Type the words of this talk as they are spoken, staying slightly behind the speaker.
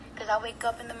I wake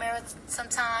up in the mirror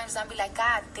sometimes, I be like,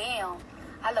 God damn,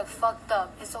 I look fucked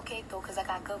up. It's okay though, cause I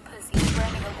got good pussy. Where a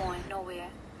nigga going? Nowhere.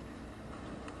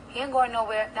 He ain't going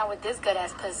nowhere. Not with this good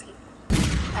ass pussy.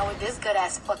 Not with this good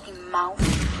ass fucking mouth.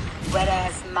 Wet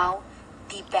ass mouth.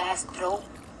 Deep ass throat.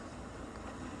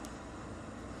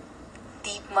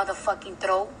 Deep motherfucking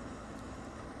throat.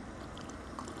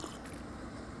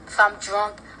 If I'm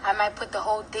drunk, I might put the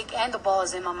whole dick and the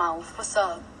balls in my mouth. What's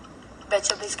up? Bet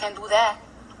your bitch can do that.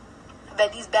 I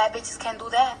bet these bad bitches can do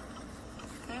that.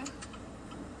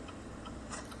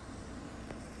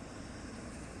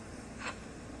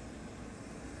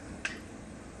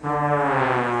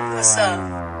 What's up?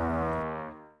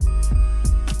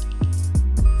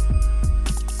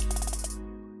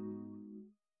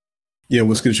 Yeah,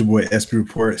 what's good? It's your boy SP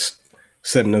Reports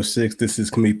 706. This is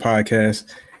Comedy Podcast.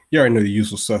 You already know the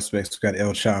usual suspects. We got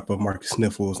El Choppa, Marcus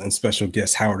Sniffles, and special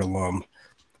guest Howard alum.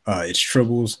 It's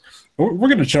Tribbles. We're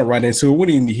gonna jump right into it. We don't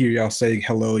even need to hear y'all say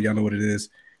hello. Y'all know what it is.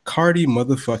 Cardi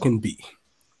motherfucking B.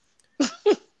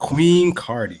 Queen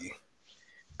Cardi.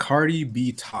 Cardi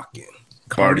B talking.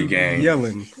 Cardi gang.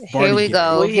 Yelling. Here we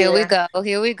go. Yeah.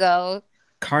 Here we go.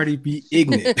 Cardi B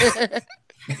ignorant.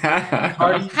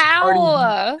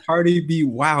 Cardi B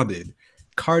wilded.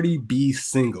 Cardi B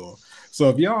single. So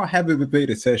if y'all haven't paid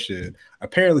attention,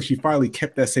 apparently she finally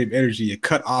kept that same energy and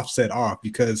cut Offset off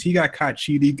because he got caught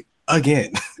cheating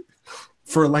again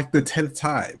for like the 10th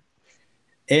time.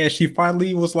 And she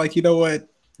finally was like, you know what?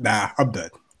 Nah, I'm done.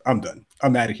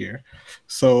 I'm out of here.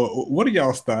 So what are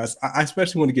y'all's thoughts? I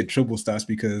especially want to get Tribbles' thoughts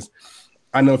because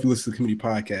I know if you listen to the Comedy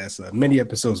Podcast, many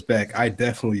episodes back, I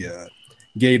definitely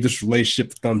gave this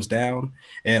relationship the thumbs down,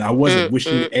 and I wasn't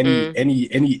wishing any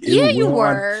ill will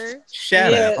on.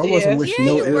 Shut up! I wasn't wishing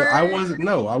no ill.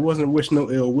 I wasn't wishing no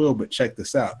ill will. But check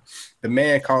this out: the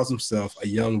man calls himself a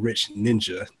young rich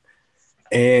ninja,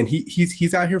 and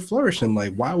he's out here flourishing.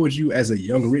 Like, why would you, as a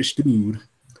young rich dude,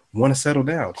 want to settle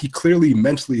down? He clearly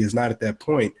mentally is not at that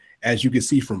point, as you can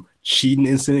see from cheating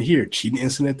incident here, cheating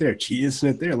incident there, cheating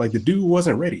incident there. Like, the dude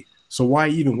wasn't ready. So why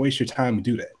even waste your time to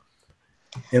do that?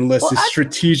 Unless it's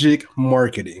strategic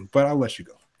marketing. But I'll let you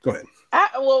go. Go ahead.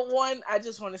 I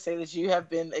just want to say that you have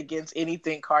been against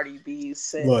anything Cardi B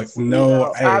says. Look,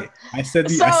 no, I said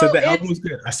the album was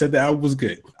good. I said the album was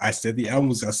good. I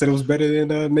said it was better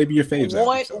than maybe your faves.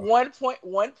 One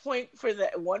point for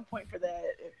that.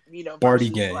 You know, Party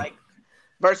gang. Like,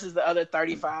 versus the other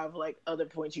 35 like other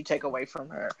points you take away from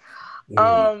her.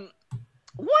 I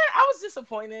was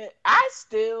disappointed. I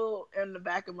still, in the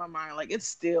back of my mind, like it's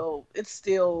still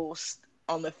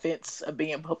on the fence of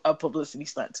being a publicity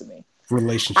stunt to me.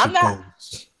 Relationship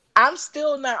goals. I'm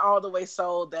still not all the way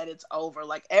sold that it's over.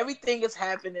 Like, everything is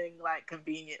happening like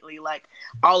conveniently. Like,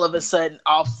 all of a sudden,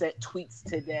 Offset tweets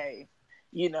today,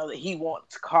 you know, that he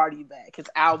wants Cardi back. His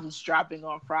album's dropping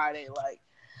on Friday. Like,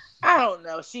 I don't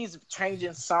know. She's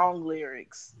changing song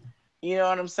lyrics. You know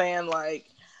what I'm saying? Like,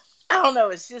 I don't know.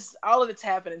 It's just all of it's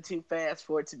happening too fast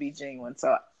for it to be genuine.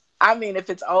 So, I mean, if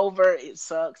it's over, it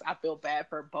sucks. I feel bad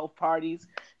for both parties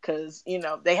because, you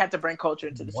know, they have to bring culture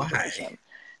into the situation.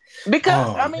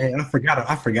 Because, man,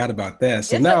 I forgot about that.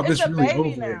 So now this really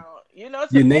over. Now. You know,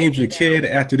 you named your kid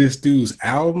after this dude's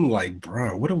album. Like,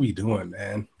 bro, what are we doing,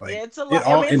 man? Like, it's a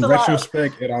lot. In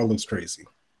retrospect, it all looks crazy.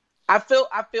 That's why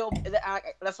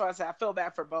I say I feel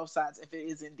bad for both sides if it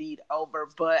is indeed over.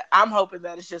 But I'm hoping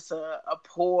that it's just a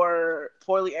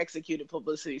poorly executed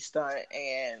publicity stunt,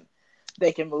 and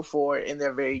they can move forward in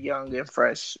their very young and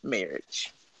fresh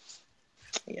marriage.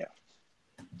 Yeah.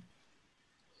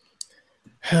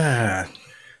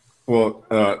 Well,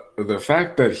 the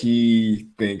fact that he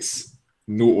thinks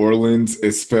New Orleans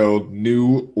is spelled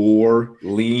New or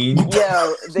Lean.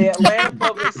 Yo, the Atlanta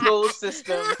public school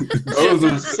system.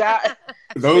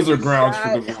 Those are grounds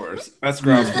for divorce. That's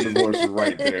grounds for divorce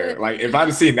right there. Like, if I'd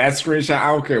have seen that screenshot, I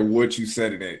don't care what you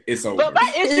said in it. It's over. But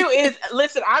my issue is,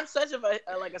 listen, I'm such of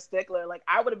a stickler. Like,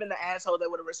 I would have been the asshole that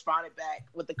would have responded back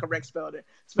with the correct spelling.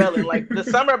 Like, the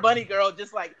Summer Bunny girl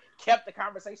just like kept the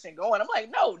conversation going. I'm like,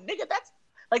 no, nigga, that's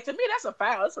like, to me, that's a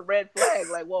foul. That's a red flag.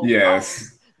 Like, whoa,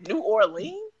 yes. New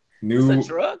Orleans? It's a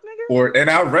drug, nigga?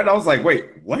 And I was like,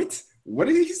 wait, what? What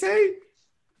did he say?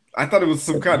 I thought it was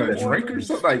some kind of drink or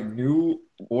something, like New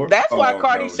Orleans. That's why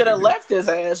Cardi should have left his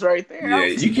ass right there. Yeah,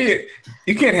 you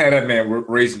can't have that man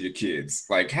raising your kids.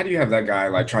 Like, how do you have that guy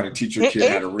like trying to teach your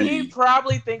kid how to read? He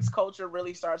probably thinks culture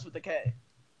really starts with a K.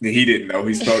 He didn't know.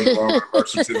 He spelled it wrong on birth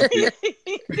certificate.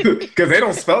 Because they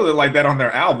don't spell it like that on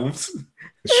their albums.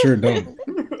 Sure don't.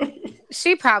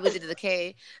 She probably did the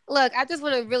K. Look, I just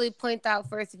want to really point out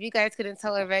first, if you guys couldn't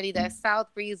tell already, that South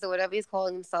Breeze or whatever he's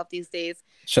calling himself these days,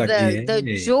 Chuck, the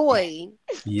joy,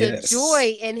 the yes,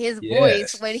 joy in his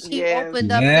voice yes, when he Yes.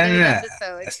 opened up today's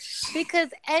episode. yes. Because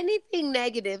anything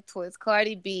negative towards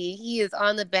Cardi B, he is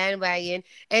on the bandwagon,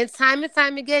 and time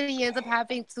again, he ends up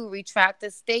having to retract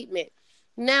the statement.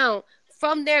 Now,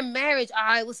 from their marriage,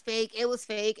 it was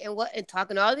fake, and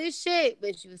talking all this shit,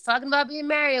 but she was talking about being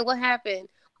married, and what happened?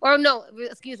 Or no,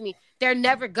 excuse me, they're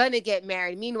never gonna get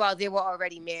married. Meanwhile, they were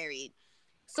already married.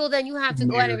 So then you have to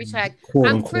go ahead and retract. Quote,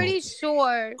 I'm unquote. pretty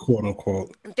sure Quote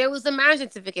unquote. there was a marriage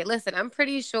certificate. Listen, I'm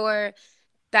pretty sure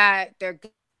that they're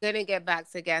gonna get back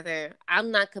together.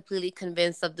 I'm not completely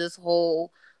convinced of this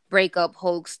whole breakup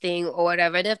hoax thing or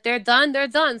whatever. And if they're done, they're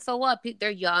done. So what?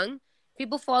 They're young.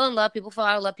 People fall in love. People fall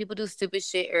out of love. People do stupid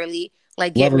shit early,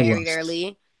 like get Never married lust.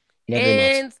 early.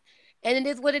 Never lust. And it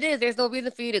is what it is. There's no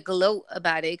reason for you to gloat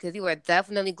about it because you are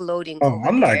definitely gloating. Oh, over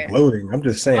I'm there. not gloating. I'm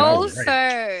just saying. I Oh, was right.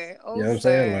 sir. Oh, You know what I'm sir.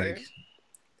 saying? Like,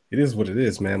 it is what it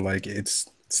is, man. Like, it's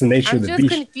the nature I'm of the just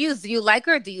beast. confused. Do you like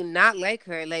her or do you not like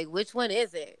her? Like, which one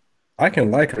is it? I can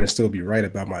like her and still be right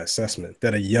about my assessment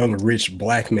that a young, rich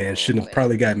black man shouldn't have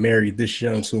probably got married this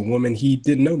young to a woman he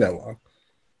didn't know that long.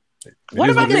 What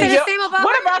is about it the is. the same about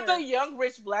what her? about the young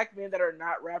rich black men that are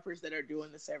not rappers that are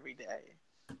doing this every day?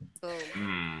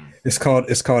 Boom. It's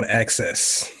called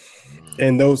access.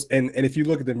 And if you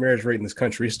look at the marriage rate in this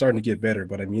country, it's starting to get better,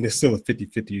 but I mean it's still a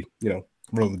 50-50,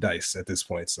 roll the dice at this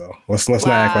point. So let's not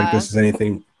act like this is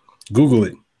anything. Google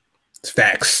it. It's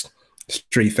facts.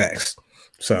 Straight facts.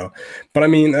 So, but I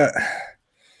mean,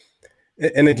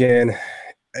 and again,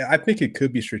 I think it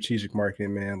could be strategic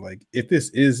marketing, man. Like if this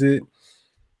is it,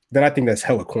 then I think that's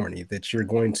hella corny that you're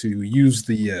going to use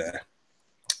the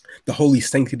holy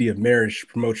sanctity of marriage to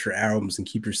promote your albums and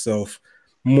keep yourself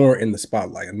more in the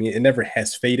spotlight. I mean, it never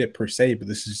has faded per se, but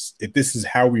if this is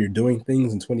how we are doing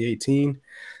things in 2018,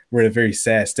 we're in a very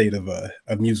sad state of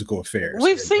musical affairs.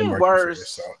 We've seen worse. Affairs,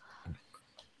 so.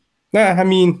 Nah, I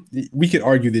mean, we could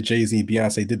argue that Jay-Z and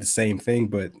Beyonce did the same thing,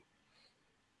 but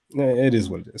it is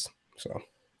what it is. So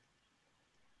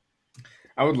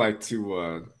I would like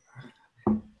to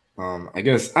I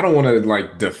guess I don't want to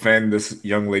like defend this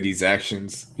young lady's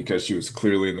actions because she was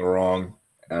clearly in the wrong,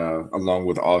 along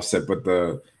with Offset. But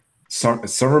the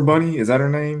Summer Bunny, is that her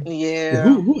name? Yeah.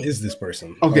 Who is this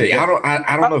person? Okay, I don't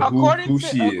know who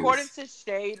she is. According to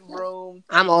Shade Room,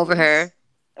 I'm over her.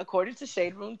 According to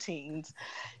Shade Room Teens,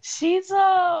 she's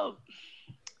You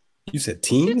said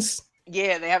teens?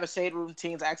 Yeah, they have a Shade Room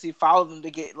Teens. I actually follow them to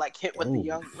get like hit with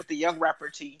the young rapper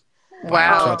T.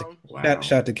 Wow.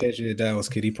 Shout out to KJ Dallas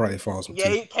Kid. He probably falls. Yeah,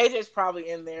 KJ's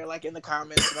probably in there, like in the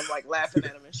comments, and I'm like laughing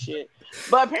at him and shit.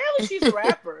 But apparently she's a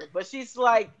rapper. But she's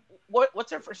like,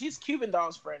 what's her? She's Cuban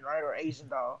Doll's friend, right, or Asian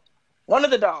Doll? One of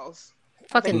the dolls.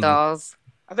 Fucking dolls.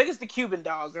 I think it's the Cuban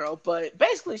Doll girl. But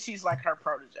basically, she's like her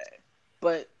protege.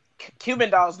 But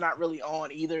Cuban Doll's not really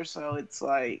on either, so it's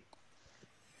like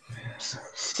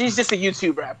she's just a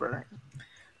YouTube rapper.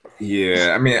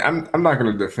 Yeah, I mean, I'm not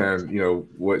going to defend,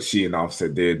 what she and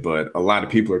Offset did, but a lot of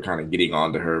people are kind of getting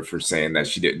onto her for saying that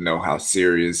she didn't know how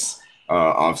serious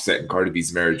Offset and Cardi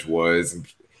B's marriage was. And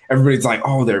everybody's like,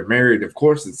 oh, they're married. Of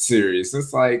course it's serious.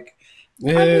 It's like,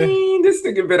 I mean, this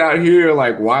nigga been out here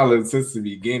like wilding since the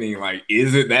beginning. Like,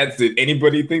 did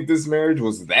anybody think this marriage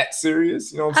was that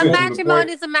serious? You know what I'm saying? A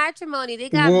matrimony is a matrimony. They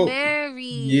got married.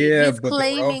 Yeah, he's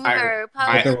claiming her.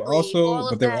 But there were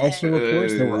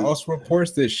also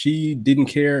reports that she didn't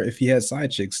care if he had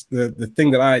side chicks. The thing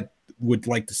that I would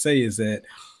like to say is that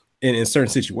in certain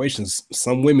situations,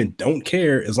 some women don't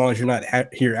care as long as you're not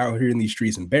out here in these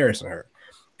streets embarrassing her.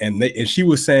 And she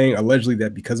was saying allegedly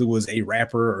that because it was a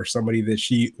rapper or somebody that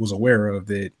she was aware of,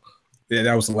 that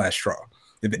was the last straw.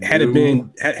 If it had it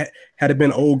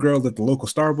been old girl at the local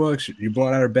Starbucks, you're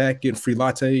blowing out her back, getting free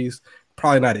lattes,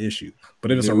 probably not an issue. But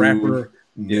if it's a rapper,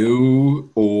 New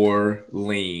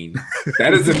Orleans.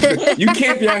 That is you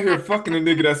can't be out here fucking a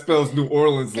nigga that spells New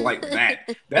Orleans like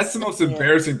that. That's the most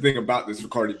embarrassing thing about this for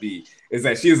Cardi B, is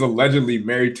that she is allegedly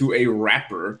married to a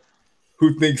rapper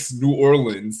who thinks New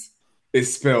Orleans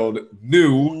is spelled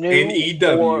New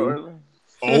Neworlean.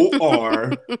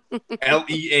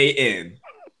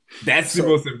 That's the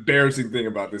most embarrassing thing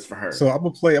about this for her. So I'm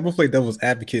gonna play devil's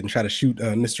advocate and try to shoot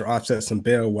Mr. Offset some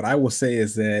bail. What I will say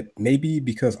is that maybe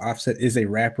because Offset is a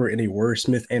rapper and a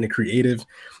wordsmith and a creative,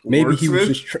 maybe he was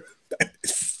just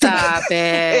Stop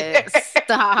it.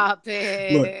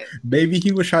 Look, maybe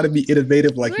he was trying to be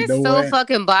innovative. Like, You're so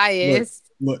fucking biased.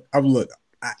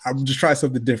 I'm just trying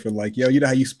something different. Like, yo, you know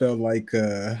how you spell like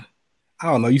I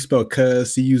don't know, you spell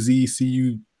cuz, C-U-Z,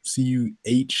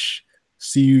 C-U-H,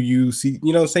 C-U-U-C.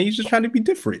 You know what I'm saying? He's just trying to be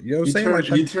different. You know what I'm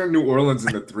saying? He turned New Orleans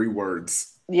into 3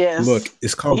 words. Yes. Look,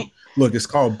 it's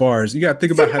called bars. You got to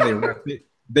think about how they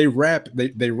rap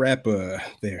it. They rap.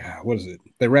 What is it?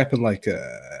 They rap in like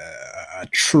a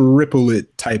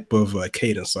triplet type of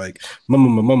cadence, like mama,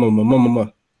 mama, mama, mama,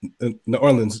 mama. New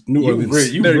Orleans. You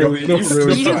really were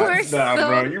trying. Nah,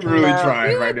 bro, you really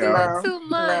trying right now. Too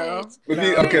much.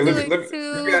 Okay, let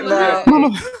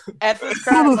me. At this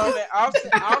current moment,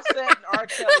 Offset and R.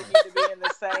 Kelly need to be in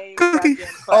the same goddamn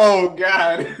class. Oh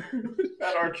God,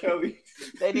 not R. Kelly.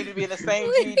 They need to be in the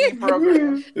same GED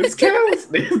program. It's counts.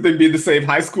 They be in the same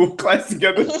high school class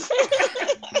together.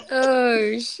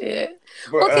 Oh shit.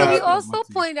 But, okay, we also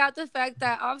point out the fact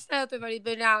that Offset has already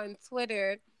been out on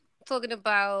Twitter talking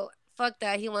about fuck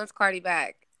that he wants Cardi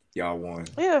back. Y'all won.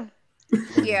 Yeah.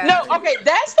 Yeah. No, okay,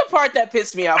 that's the part that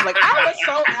pissed me off. Like I was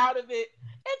so out of it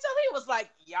until he was like,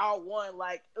 "Y'all won."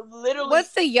 Like literally.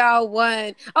 What's the y'all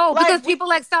won? Oh, Like, because people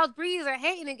like South Breeze are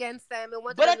hating against them and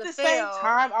want But them at to the fail. same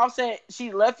time, I'll say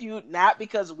she left you not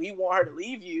because we want her to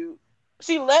leave you.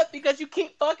 She left because you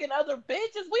keep fucking other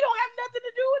bitches. We don't have nothing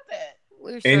to do with that.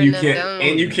 We're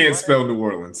And you can't spell New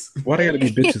Orleans. Why they gotta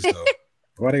be bitches though?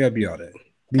 Why they gotta be all that?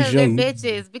 Because they're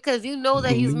bitches. Because you know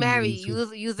that he's married.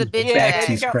 Use a bitch. Yeah,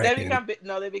 He's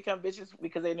they become bitches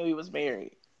because they knew he was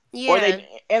married. Yeah. Or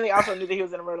they also knew that he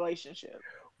was in a relationship.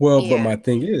 Well, Yeah. but my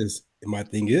thing is,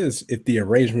 if the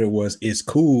arrangement was it's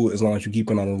cool as long as you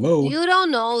keep it on the low. You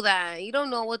don't know that. You don't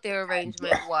know what their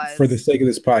arrangement was. For the sake of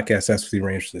this podcast, that's what the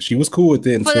arrangement. She was cool with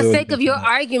it. For the sake of your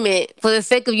argument. For the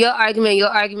sake of your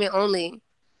argument only.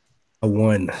 I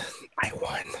won.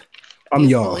 I'm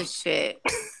y'all. Full of shit.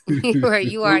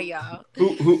 you are y'all.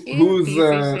 Who's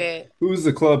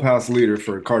the clubhouse leader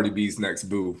for Cardi B's next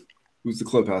boo? Who's the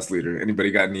clubhouse leader?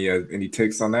 Anybody got any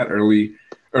takes on that? Early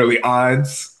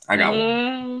odds. I got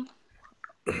one.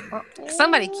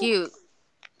 Somebody cute.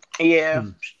 Yeah.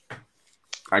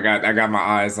 I got my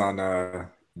eyes on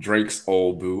Drake's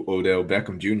old boo, Odell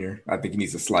Beckham Jr. I think he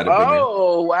needs to slide up in there.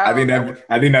 Oh wow. I think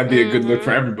that'd be a good look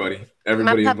for everybody.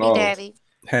 Everybody My puppy involved. daddy.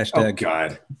 Hashtag Oh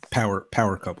God.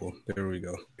 Power couple. There we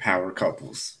go. Power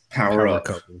couples. Power up.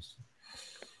 Couples.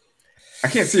 I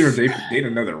can't see her date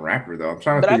another rapper though. I'm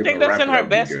trying to But I think think of a that's in rapper her that'd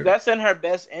be best. good. That's in her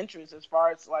best interest as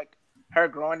far as like her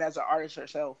growing as an artist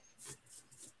herself.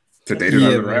 To date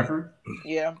another rapper?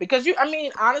 Yeah, because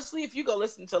honestly, if you go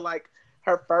listen to like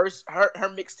her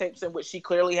mixtapes in which she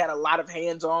clearly had a lot of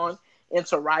hands on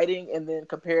into writing, and then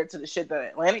compared to the shit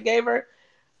that Atlantic gave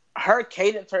her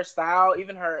cadence, her style,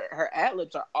 even her ad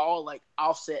libs are all like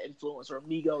Offset influence or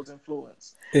Migos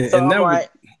influence.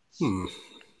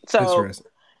 So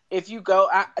if you go,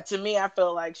 to me, I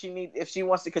feel like if she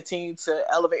wants to continue to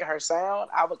elevate her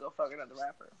sound, I would go fuck another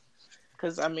rapper.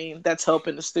 Because that's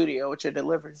helping the studio with your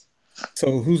delivery.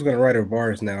 So who's gonna write her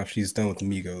bars now if she's done with the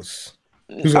Migos?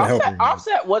 Who's gonna help her?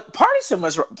 Offset, Partisan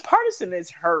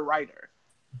is her writer.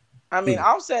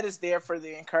 Offset is there for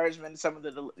the encouragement, some of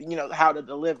the how to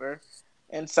deliver,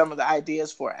 and some of the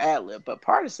ideas for ad lib. But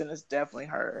Partisan is definitely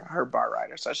her bar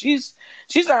writer. So she's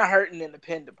not hurting in the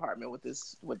pen department with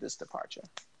this departure.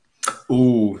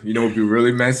 Ooh, you know, it'd be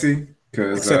really messy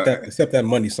because except that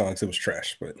Money songs, it was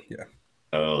trash. But yeah.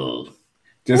 Oh.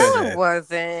 No, it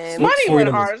wasn't. Money went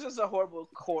hard. It's just a horrible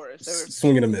chorus.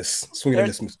 Swing and a miss,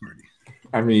 Miss Cardi.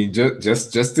 I mean,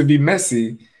 just to be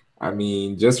messy. I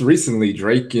mean, just recently,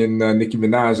 Drake and Nicki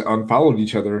Minaj unfollowed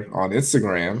each other on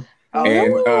Instagram,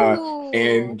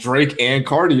 and Drake and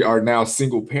Cardi are now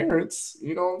single parents.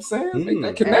 You know what I'm saying?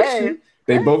 That connection.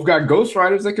 They both got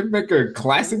ghostwriters that can make a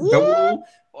classic double.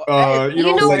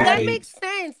 That makes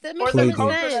sense. That makes sense.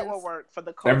 That will work for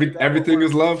the culture. Everything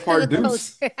is love, part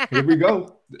deuce. Here we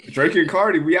go. Drake and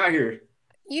Cardi, we out here.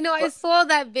 I saw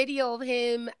that video of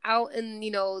him out in,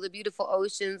 the beautiful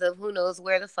oceans of who knows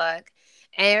where the fuck.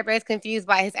 And everybody's confused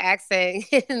by his accent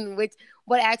and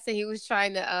what accent he was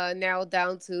trying to narrow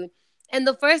down to. And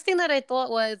the first thing that I thought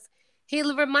was, he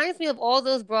reminds me of all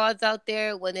those broads out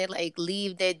there when they like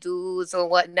leave their dudes or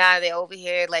whatnot. They're over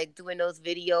here like doing those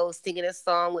videos, singing a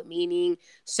song with meaning,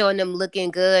 showing them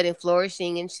looking good and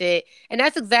flourishing and shit. And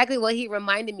that's exactly what he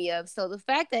reminded me of. So the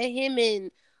fact that him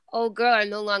and old girl are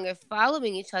no longer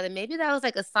following each other, maybe that was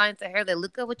like a sign to her that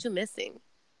look at what you're missing.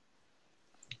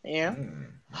 Yeah.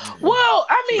 Well,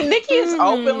 Nicki is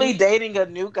openly dating a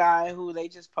new guy who they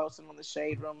just posted on the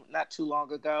Shade Room not too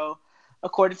long ago.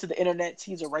 According to the internet,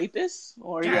 he's a rapist,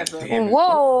 or he has a.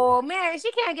 Whoa, man,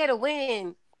 she can't get a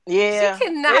win. Yeah, she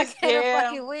cannot get a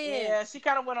fucking win. Yeah, she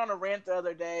kind of went on a rant the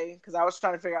other day because I was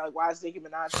trying to figure out why is Nicki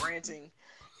Minaj ranting,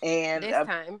 and this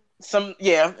time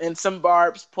some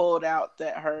barbs pulled out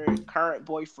that her current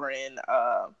boyfriend,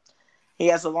 He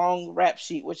has a long rap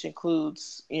sheet, which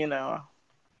includes,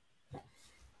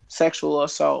 sexual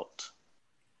assault.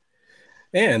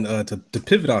 And to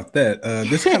pivot off that,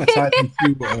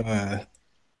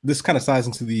 this kind of ties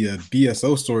into the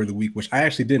BSO story of the week, which I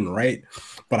actually didn't write,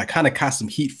 but I kind of caught some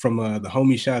heat from the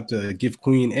homie shout to Gift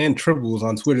Queen and Tribbles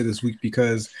on Twitter this week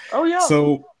because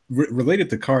related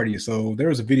to Cardi. So there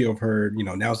was a video of her,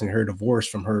 announcing her divorce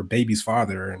from her baby's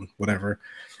father and whatever,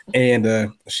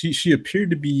 and she appeared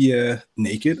to be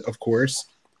naked, of course.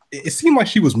 It seemed like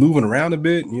she was moving around a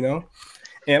bit,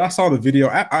 And I saw the video.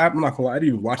 I'm not gonna lie, I didn't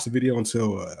even watch the video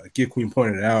until Gift Queen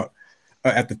pointed it out.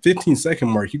 At the 15-second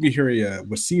mark, you can hear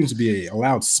what seems to be a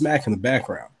loud smack in the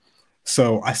background.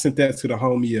 So I sent that to the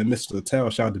homie, Mr.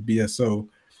 Littell, shout out to BSO.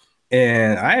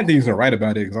 And I didn't think he was going to write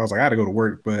about it because I was like, I got to go to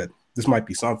work, but this might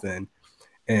be something.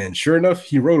 And sure enough,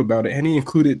 he wrote about it, and he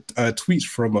included tweets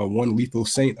from one Lethal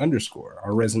Saint _,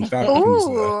 our resident Falcons,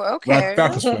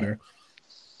 Falcons Twitter.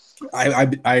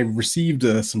 I received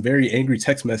some very angry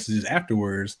text messages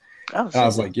afterwards. I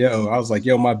was like,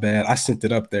 yo, my bad. I sent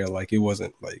it up there like it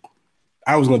wasn't like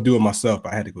I was gonna do it myself.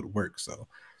 I had to go to work. So,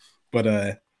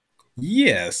 but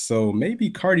so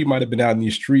maybe Cardi might have been out in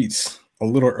these streets a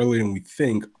little earlier than we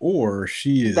think, or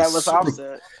she is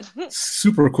Offset.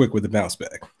 super quick with the bounce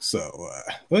back. So,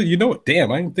 well, you know what?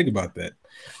 Damn, I didn't think about that.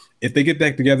 If they get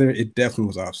back together, it definitely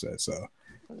was Offset. So.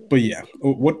 But yeah,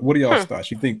 what are y'all's thoughts?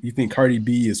 You think Cardi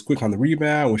B is quick on the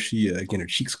rebound? Was she getting her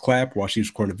cheeks clapped while she was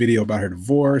recording a video about her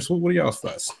divorce? What are y'all's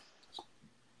thoughts?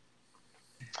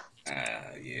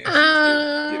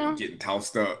 Getting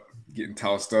tossed up.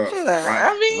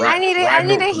 I need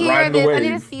to hear this. I need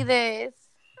to see this.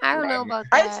 I don't know about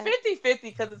that. It's 50-50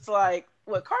 because it's like,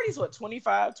 Cardi's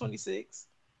 25, 26?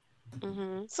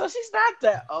 Mm-hmm. So she's not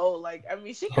that old. Like, I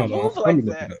mean, she can move like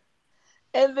that.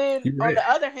 And then on the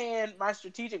other hand, my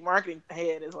strategic marketing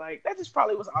head is like, that just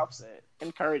probably was Offset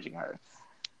encouraging her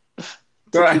to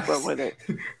keep up with it.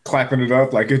 Clapping it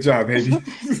up like, good job, baby.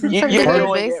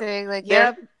 Basic, like,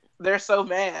 yep. They're so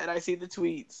mad. I see the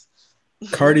tweets.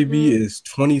 Cardi B is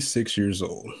 26 years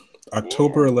old.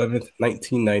 October 11th,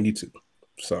 1992.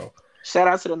 So shout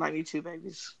out to the 92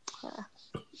 babies.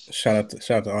 Shout out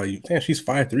to all you. Damn, she's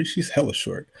 5'3". She's hella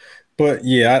short. But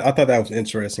yeah, I thought that was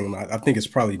interesting. I think it's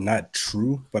probably not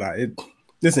true, but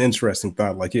it's an interesting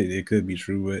thought. Like it could be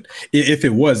true, but if it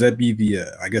was, that'd be the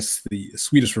I guess the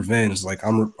sweetest revenge. Like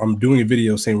I'm doing a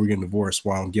video saying we're getting divorced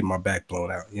while I'm getting my back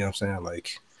blown out. You know what I'm saying?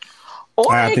 Like,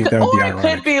 I think that would be ironic.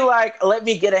 It could be like, let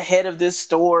me get ahead of this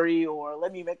story, or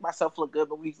let me make myself look good.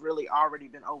 But we've really already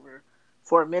been over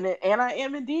for a minute, and I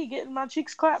am indeed getting my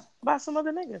cheeks clapped by some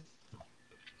other nigga.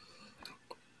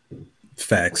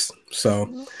 Facts.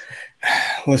 So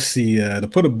let's see. To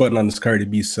put a button on this Cardi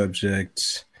B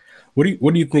subject, what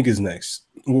do you think is next?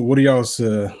 What are y'all's?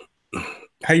 How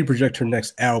do you project her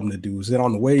next album to do? Is it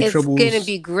on the way? It's gonna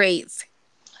be great.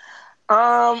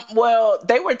 Well,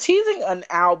 they were teasing an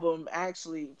album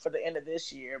actually for the end of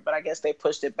this year, but I guess they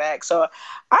pushed it back. So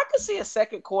I could see a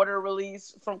second quarter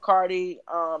release from Cardi.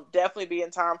 Definitely be in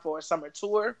time for a summer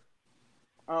tour.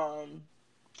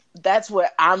 That's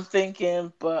what I'm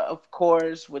thinking, but of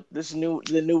course, with the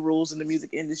new rules in the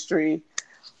music industry,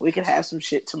 we could have some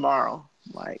shit tomorrow.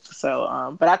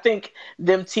 But I think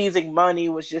them teasing Money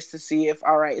was just to see if,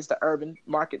 all right, is the urban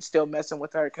market still messing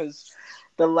with her? Because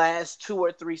the last 2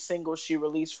 or 3 singles she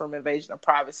released from Invasion of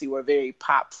Privacy were very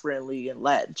pop friendly and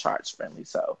Latin charts friendly.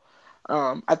 So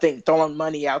I think throwing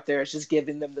Money out there is just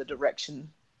giving them the direction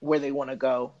where they want to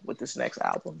go with this next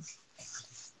album.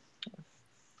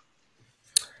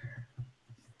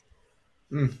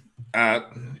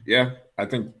 Yeah, I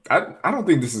think I don't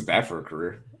think this is bad for her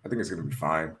career. I think it's gonna be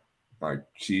fine. Like,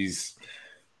 she's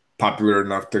popular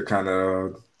enough to kind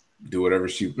of do whatever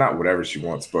she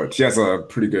wants, but she has a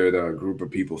pretty good group of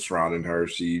people surrounding her.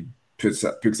 She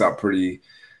picks out pretty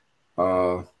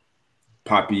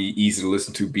poppy, easy to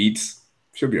listen to beats.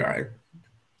 She'll be all right.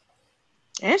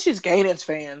 And she's gaining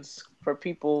fans for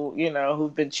people,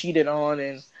 who've been cheated on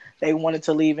and they wanted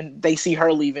to leave and they see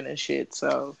her leaving and shit.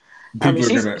 So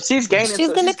she's gaining.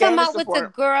 She's gonna come out with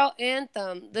the girl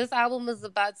anthem. This album is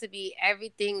about to be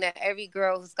everything that every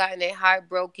girl who's gotten their heart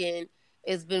broken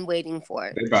has been waiting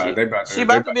for. She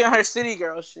about to be on her City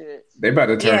Girl shit. They about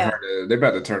to turn her. They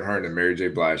about to turn her into Mary J.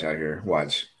 Blige out here.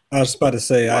 Watch. I was about to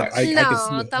say, I can see not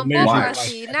super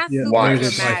dramatic.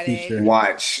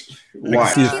 Watch. She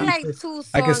like 2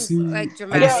 songs like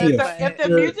dramatic. If the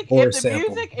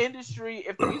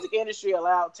music industry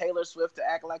allowed Taylor Swift to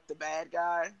act like the bad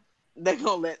guy, they're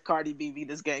gonna let Cardi B be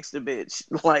this gangster bitch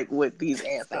like with these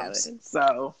anthems.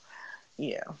 So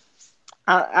yeah,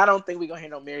 I don't think we're gonna hear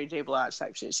no Mary J. Blige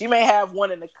type shit. She may have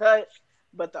one in the cut,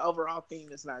 but the overall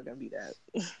theme is not going to be that.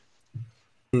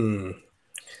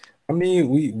 I mean,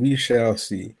 we shall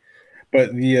see.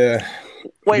 But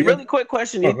wait, really quick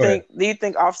question: do you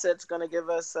think Offset's going to give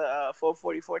us a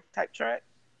 444 type track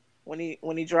when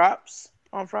he drops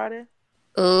on Friday?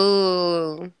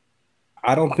 Ooh.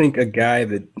 I don't think a guy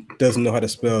that doesn't know how to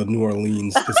spell New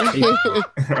Orleans is capable,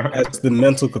 has the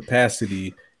mental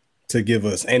capacity to give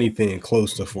us anything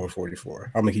close to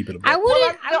 444. I'm gonna keep it a buck. I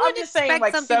wouldn't. I'm just saying,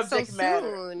 like, subject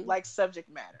matter, like subject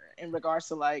matter in regards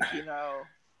to, like, if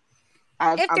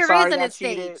there isn't a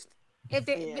stage, if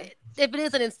it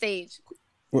isn't in stage,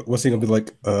 what's he gonna be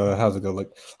like? How's it go? Like,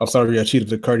 I'm sorry, I cheated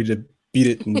the Cardi to beat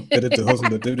it and did it to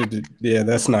husband. Yeah,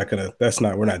 that's not.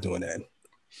 We're not doing that.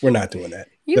 We're not doing that.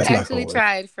 You that's actually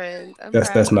tried, friend.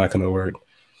 That's not gonna work.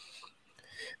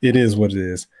 It is what it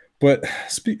is. But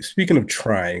speaking of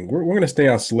trying, we're going to stay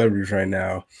on celebrities right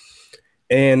now,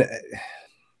 and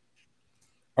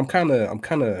I'm kind of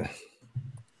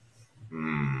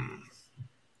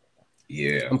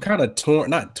torn,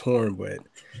 not torn, but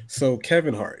so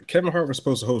Kevin Hart was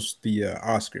supposed to host the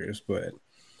Oscars, but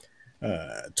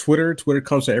Twitter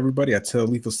comes to everybody. I tell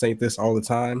Lethal Saint this all the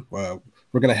time.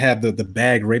 We're going to have the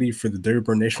bag ready for the Dirty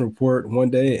Bird Nation report one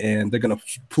day, and they're going to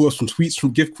pull up some tweets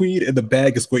from Gift Queen, and the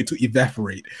bag is going to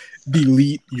evaporate.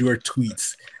 Delete your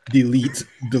tweets. Delete.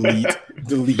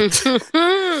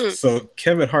 So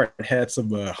Kevin Hart had some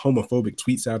homophobic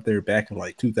tweets out there back in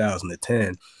like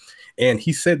 2010, and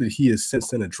he said that he has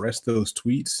since then addressed those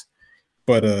tweets,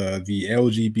 but the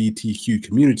LGBTQ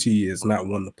community is not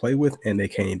one to play with, and they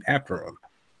came after him.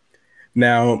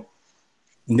 Now,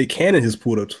 Nick Cannon has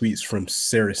pulled up tweets from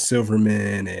Sarah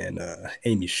Silverman and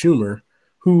Amy Schumer,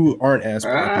 who aren't as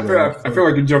popular. I feel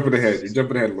like you're jumping ahead. You're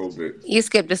jumping ahead a little bit. You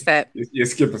skipped a step. You're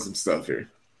skipping some stuff here.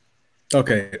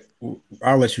 Okay,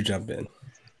 I'll let you jump in.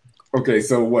 Okay,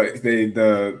 so what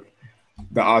the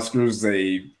Oscars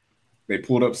they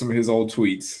pulled up some of his old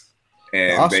tweets,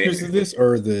 and the Oscars of this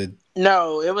or the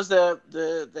no, it was the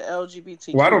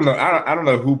LGBT. Well, I don't know. I don't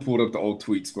know who pulled up the old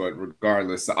tweets, but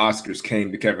regardless, the Oscars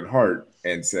came to Kevin Hart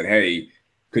and said, "Hey,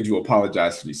 could you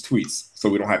apologize for these tweets so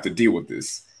we don't have to deal with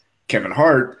this?" Kevin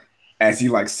Hart, as he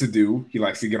likes to do, he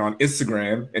likes to get on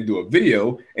Instagram and do a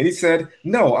video, and he said,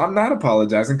 "No, I'm not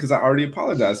apologizing because I already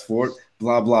apologized for it."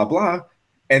 Blah blah blah,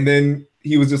 and then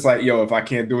he was just like, "Yo, if I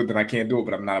can't do it, then I can't do it,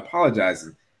 but I'm not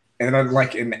apologizing." And then,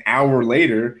 like an hour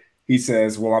later, he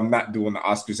says, "Well, I'm not doing the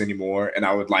Oscars anymore, and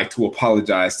I would like to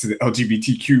apologize to the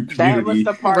LGBTQ community." That was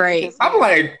the part. Right. I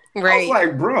was Right.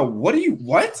 like, bro, what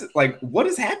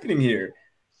is happening here?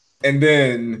 And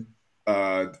then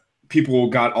people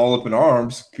got all up in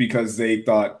arms because they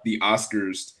thought the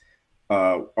Oscars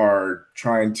are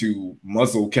trying to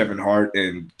muzzle Kevin Hart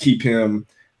and keep him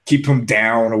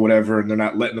down or whatever, and they're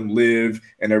not letting him live,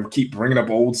 and they keep bringing up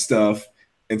old stuff.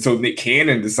 And so Nick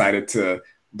Cannon decided to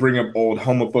bring up old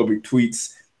homophobic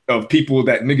tweets of people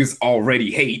that niggas already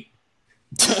hate.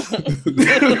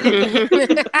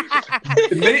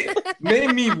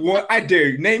 Name me one. I dare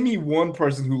you. Name me one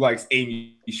person who likes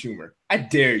Amy Schumer. I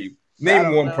dare you.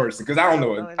 Name one person, because I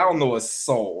don't know a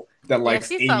soul that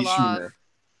likes Amy Schumer.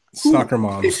 Soccer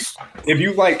moms. If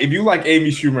you like Amy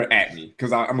Schumer, at me,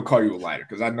 because I'm gonna call you a liar,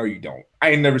 because I know you don't.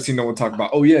 I ain't never seen no one talk about,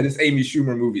 oh yeah, this Amy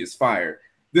Schumer movie is fire.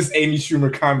 This Amy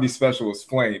Schumer comedy special is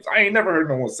flames. I ain't never heard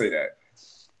no one say that.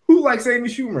 Who likes Amy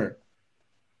Schumer?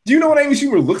 Do you know what Amy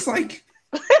Schumer looks like?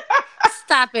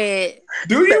 Stop it.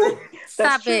 Do you?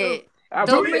 Stop it.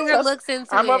 Don't bring her looks into it.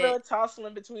 I'm over there tossing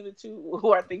between the two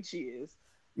who I think she is.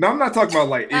 No, I'm not talking about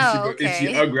like if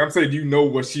she ugly. I'm saying, do you know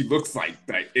what she looks like?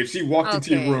 Like if she walked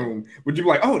into your room, would you be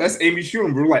like, oh, that's Amy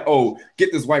Schumer? We're like, oh,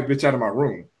 get this white bitch out of my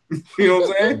room. You know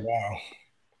what I'm saying? Wow.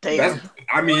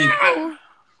 Damn.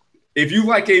 If you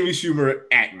like Amy Schumer,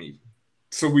 at me,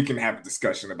 so we can have a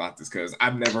discussion about this, because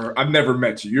I've never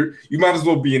met you. You might as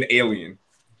well be an alien.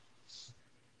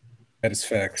 That is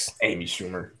facts. Amy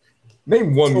Schumer.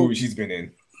 Name one movie she's been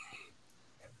in.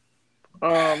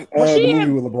 The movie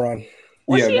with LeBron.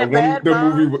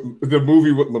 The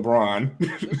movie with LeBron.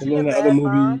 And then the other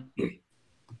movie.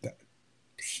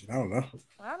 I don't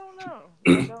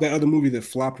know. That other movie that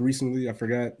flopped recently, I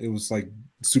forgot. It was like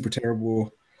super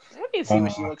terrible. Let me see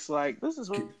what she looks like. This is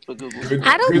what Google.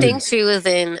 I don't think she was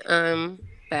in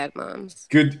Bad Moms.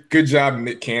 Good job,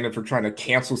 Nick Cannon, for trying to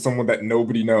cancel someone that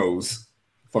nobody knows.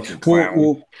 Fucking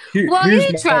clown. He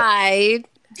tried.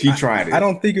 He tried it. I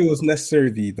don't think it was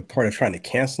necessarily the part of trying to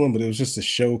cancel him, but it was just to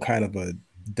show kind of a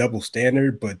double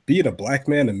standard. But being a black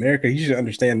man in America, he should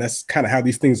understand that's kind of how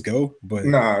these things go. But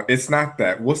no, it's not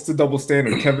that. What's the double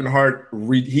standard? Kevin Hart,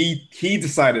 he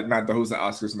decided not to host the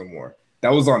Oscars no more.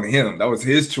 That was on him. That was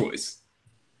his choice.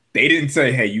 They didn't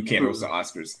say, hey, you can't host the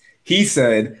Oscars. He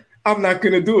said, I'm not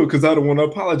going to do it because I don't want to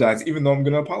apologize, even though I'm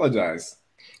going to apologize.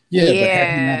 Yeah, but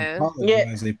had he not Yeah.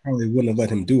 apologized, they probably wouldn't have let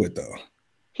him do it though.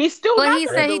 He's still But not he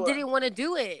gonna said he do it. didn't want to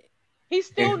do it. He's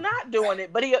still not doing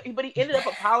it, but he ended up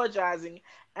apologizing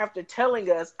after telling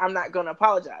us I'm not going to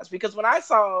apologize. Because when I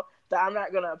saw the I'm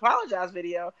not going to apologize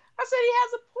video, I said he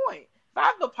has a point. If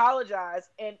I've apologized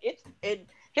and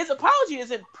his apology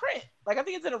is in print, like I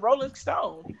think it's in a Rolling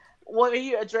Stone, where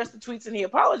he addressed the tweets and he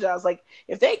apologized. Like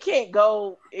if they can't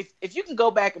go, if you can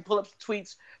go back and pull up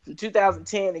tweets from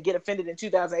 2010 and get offended in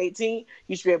 2018,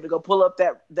 you should be able to go pull up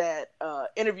that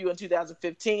interview in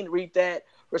 2015, read that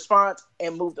response,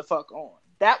 and move the fuck on.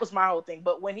 That was my whole thing.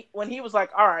 But when he was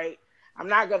like, all right, I'm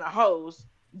not gonna host,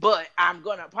 but I'm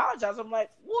gonna apologize, I'm like,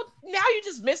 well, now you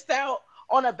just missed out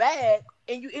on a bag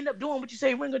and you end up doing what you say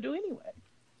you weren't gonna do anyway.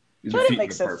 You're So it didn't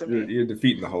make sense to me. You're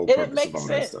defeating the whole It didn't purpose make of all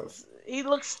that sense. stuff. He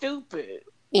looks stupid.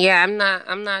 Yeah,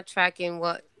 I'm not tracking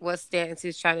what stance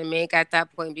he's trying to make at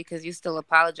that point because you still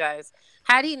apologize.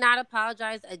 Had he not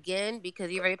apologized again because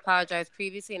he already apologized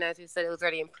previously, and as you said, it was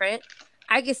already in print,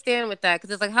 I can stand with that because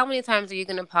it's like, how many times are you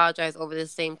going to apologize over the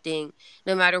same thing,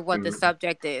 no matter what the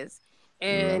subject is?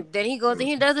 And then he goes and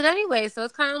he does it anyway. So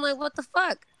it's kind of like, what the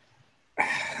fuck?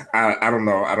 I don't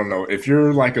know. I don't know. If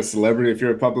you're like a celebrity, if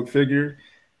you're a public figure,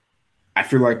 I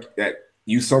feel like that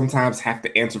you sometimes have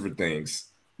to answer for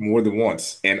things more than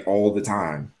once and all the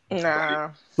time.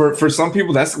 Nah. For some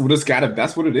people, that's what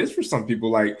it is for some people.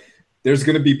 Like there's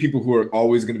gonna be people who are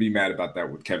always gonna be mad about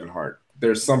that with Kevin Hart.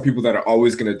 There's some people that are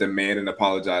always gonna demand and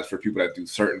apologize for people that do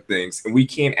certain things. And we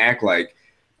can't act like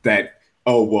that,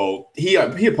 oh well, he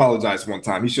apologized one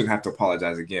time. He shouldn't have to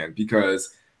apologize again.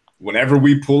 Because whenever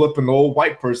we pull up an old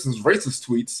white person's racist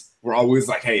tweets, we're always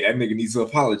like, hey, that nigga needs to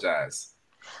apologize.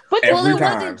 But Well, Every it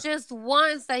time. wasn't just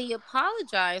once that he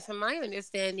apologized, from my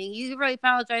understanding. He already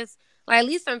apologized like, at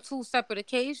least on 2 separate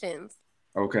occasions.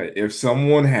 Okay, if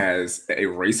someone has a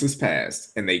racist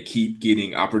past and they keep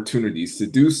getting opportunities to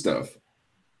do stuff,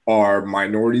 are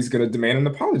minorities going to demand an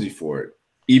apology for it,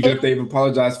 even if they've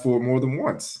apologized for it more than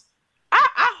once?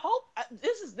 I hope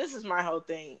this is my whole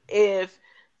thing. If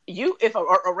a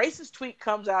racist tweet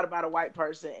comes out about a white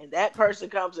person and that person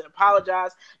comes and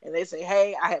apologizes and they say,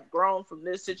 hey, I have grown from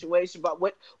this situation, but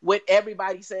what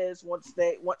everybody says once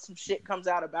some shit comes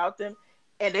out about them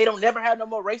and they don't never have no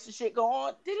more racist shit go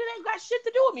on, then it ain't got shit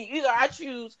to do with me. Either I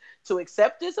choose to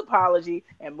accept this apology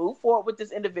and move forward with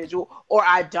this individual, or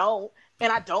I don't,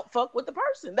 and I don't fuck with the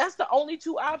person. That's the only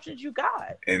 2 options you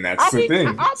got. And that's the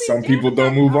thing. Some people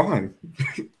don't move on.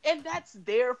 And that's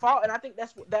their fault. And I think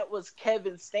that was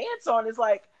Kevin's stance on, is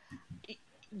like,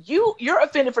 you're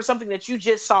offended for something that you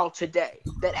just saw today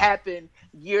that happened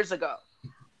years ago.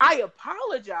 I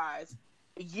apologize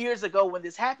years ago when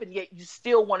this happened, yet you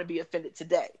still want to be offended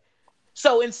today.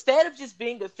 So instead of just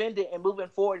being offended and moving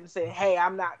forward and saying, hey,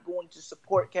 I'm not going to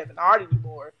support Kevin Hart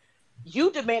anymore,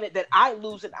 you demanded that I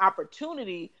lose an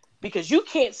opportunity because you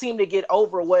can't seem to get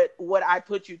over what I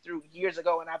put you through years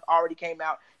ago, and I've already came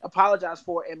out, apologized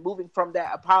for it, and moving from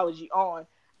that apology on,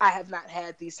 I have not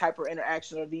had these type of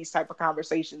interactions or these type of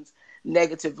conversations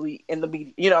negatively in the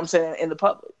media, you know what I'm saying, in the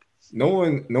public. No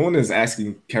one is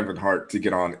asking Kevin Hart to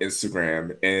get on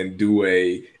Instagram and do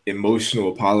a emotional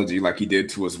apology like he did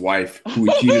to his wife,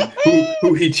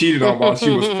 who he cheated on while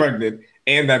she was pregnant.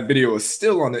 And that video is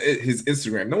still on his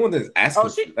Instagram. No one is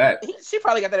asking for that. She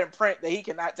probably got that in print that he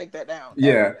cannot take that down.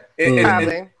 Yeah,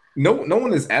 Probably. No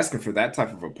one is asking for that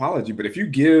type of apology. But if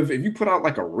you put out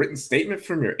like a written statement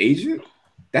from your agent,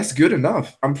 that's good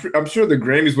enough. I'm sure the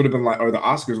Grammys would have been like, or the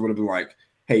Oscars would have been like,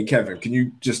 hey Kevin, can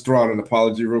you just throw out an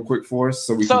apology real quick for us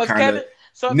so we can kind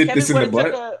of nip this in the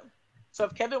butt? So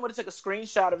if Kevin would have took a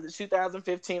screenshot of the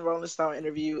 2015 Rolling Stone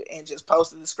interview and just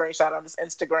posted the screenshot on his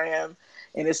Instagram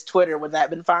and his Twitter, would that have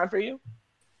been fine for you?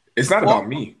 It's not about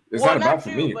me. It's not about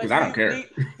for me because I don't care.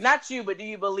 Not you, but do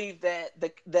you believe that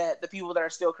the people that are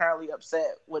still currently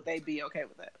upset, would they be okay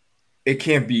with that? It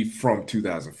can't be from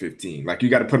 2015. Like, you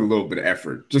got to put a little bit of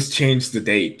effort. Just change the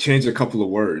date. Change a couple of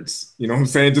words. You know what I'm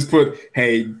saying? Just put,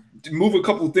 hey, move a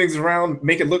couple of things around,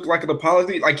 make it look like an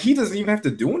apology. Like, he doesn't even have to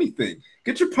do anything.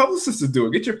 Get your publicist to do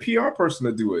it. Get your PR person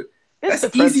to do it. That's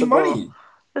easy money.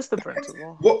 That's the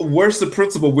principle. Where's the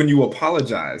principle when you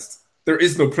apologized? There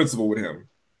is no principle with him.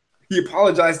 He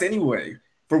apologized anyway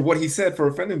for what he said, for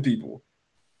offending people.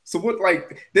 So what,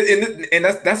 like, and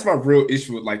that's my real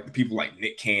issue with like the people like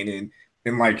Nick Cannon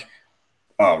and like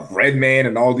Redman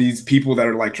and all these people that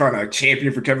are like trying to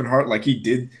champion for Kevin Hart, like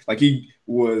he's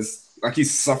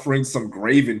suffering some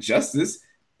grave injustice.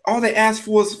 All they asked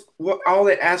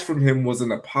from him was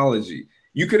an apology.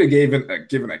 You could have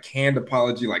given a canned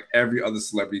apology like every other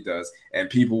celebrity does, and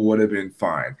people would have been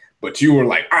fine. But you were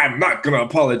like, I'm not gonna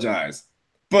apologize,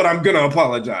 but I'm gonna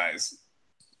apologize.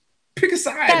 Pick a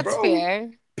side, That's bro.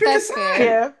 fair. Pick That's a side.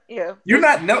 fair. Yeah. You're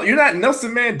not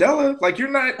Nelson Mandela. Like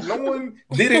no one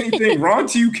did anything wrong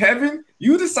to you, Kevin.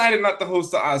 You decided not to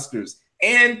host the Oscars.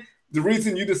 And the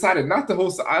reason you decided not to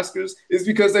host the Oscars is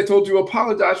because they told you to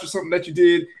apologize for something that you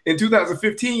did in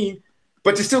 2015,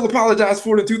 but you still apologized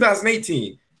for it in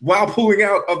 2018 while pulling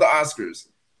out of the Oscars.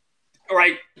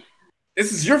 Like,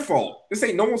 this is your fault. This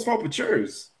ain't no one's fault but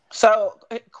yours. So,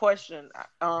 question.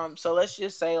 So let's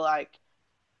just say like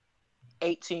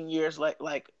 18 years,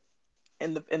 like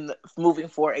in the moving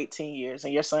forward 18 years,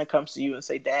 and your son comes to you and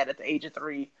say, Dad, at the age of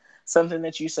 3, something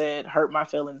that you said hurt my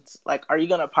feelings. Like, are you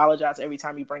gonna apologize every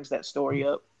time he brings that story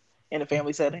up in a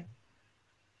family setting?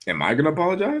 Am I gonna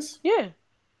apologize? Yeah.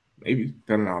 Maybe,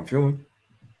 depending on how I'm feeling.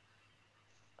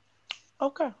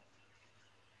 Okay.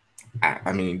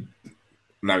 I mean,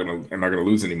 am I gonna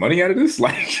lose any money out of this?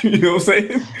 Like, you know what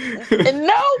I'm saying?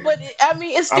 No, but I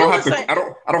mean, it's still the same. I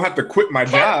don't have to quit my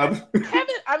job.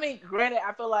 Kevin, I mean, granted,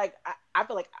 I feel like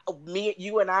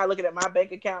you and I looking at my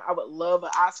bank account, I would love an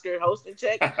Oscar hosting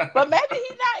check, but maybe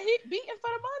he's not beating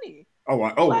for the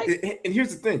money. And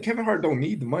here's the thing: Kevin Hart don't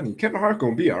need the money. Kevin Hart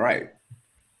gonna be all right.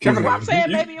 Kevin, I'm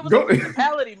saying maybe it was a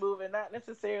mentality move and not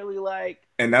necessarily like.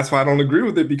 And that's why I don't agree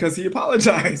with it, because he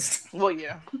apologized. Well,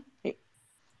 yeah.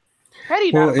 Had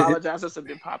he not apologized, this would have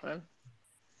been popping.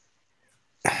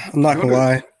 I'm not gonna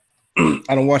lie.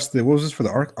 I don't watch what was this for the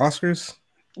Oscars?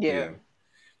 Yeah.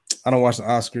 I don't watch the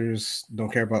Oscars.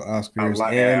 Don't care about the Oscars,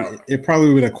 and it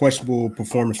probably would have a questionable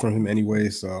performance from him anyway.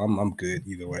 So I'm good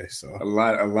either way. So a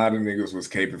lot of niggas was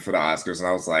caping for the Oscars, and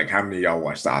I was like, how many of y'all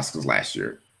watched the Oscars last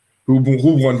year? Who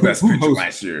won Best Picture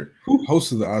last year? Who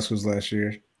hosted the Oscars last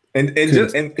year? And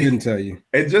couldn't tell you.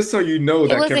 And just so you know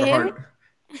that Kevin Hart.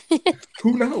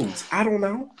 Who knows? I don't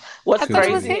know. What's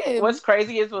crazy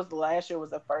is last year was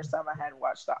the first time I had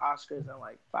watched the Oscars in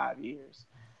like 5 years.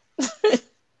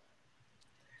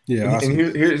 Yeah, and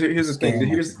here's the thing.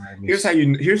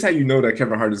 Here's how you know that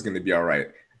Kevin Hart is going to be all right.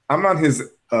 I'm on his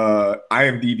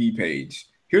IMDb page.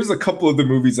 Here's a couple of the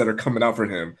movies that are coming out for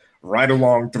him. Ride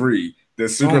Along 3, The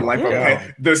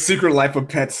Secret Life of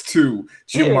Pets 2,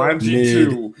 Jumanji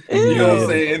 2. You know what I'm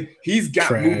saying? He's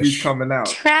got movies coming out.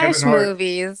 Trash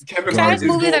movies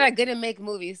that are good to make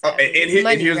movies. And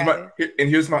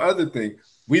here's my other thing.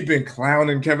 We've been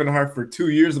clowning Kevin Hart for 2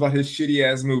 years about his shitty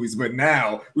ass movies, but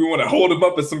now we want to hold him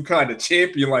up as some kind of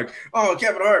champion. Like, oh,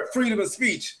 Kevin Hart, freedom of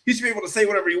speech. He should be able to say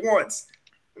whatever he wants.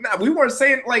 Nah, we weren't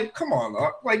saying, like, come on,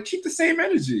 like, keep the same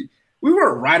energy. We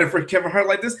weren't riding for Kevin Hart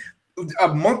like this. A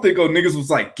month ago, niggas was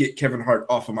like, get Kevin Hart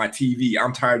off of my TV.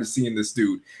 I'm tired of seeing this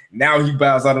dude. Now he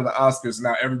bows out of the Oscars.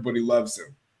 Now everybody loves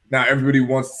him. Now everybody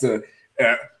wants to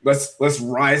let's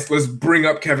rise. Let's bring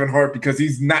up Kevin Hart because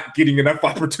he's not getting enough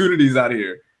opportunities out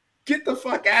here. Get the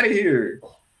fuck out of here.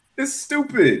 It's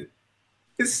stupid.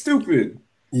 It's stupid.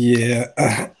 Yeah,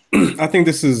 I think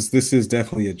this is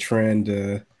definitely a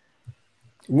trend.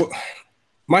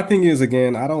 My thing is,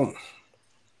 again, I don't.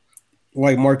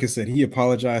 Like Marcus said, he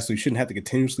apologized, so he shouldn't have to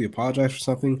continuously apologize for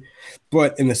something.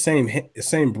 But in the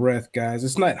same breath, guys,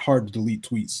 it's not hard to delete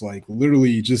tweets. Like,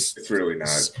 literally, just it's really not.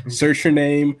 Search your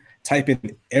name, type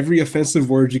in every offensive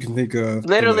word you can think of.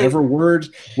 Literally, whatever words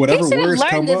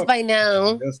come this up by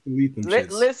now. Just delete them.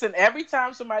 Listen, every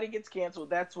time somebody gets canceled,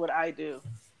 that's what I do.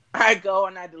 I go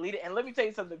and I delete it. And let me tell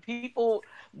you something. People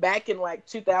back in like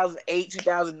 2008,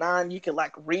 2009, you could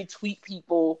like retweet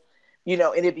people. You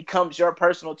know, and it becomes your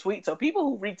personal tweet. So people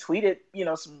who retweeted, you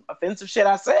know, some offensive shit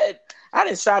I said, I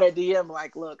didn't shout at DM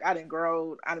like, look, I didn't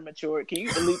grow, I didn't mature. Can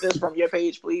you delete this from your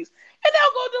page, please? And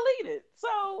they'll go delete it.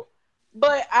 So,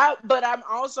 but I'm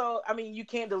also, I mean, you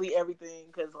can't delete everything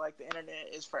because like the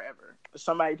internet is forever.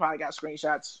 Somebody probably got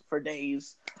screenshots for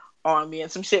days on me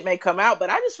and some shit may come out. But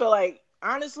I just feel like,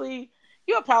 honestly,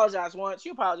 you apologize once,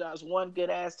 you apologize one good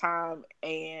ass time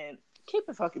and keep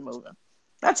it fucking moving.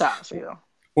 That's how I feel.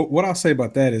 What I'll say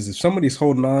about that is if somebody's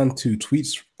holding on to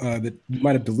tweets that you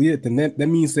might have deleted, then that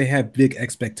means they have big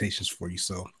expectations for you.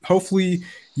 So hopefully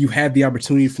you had the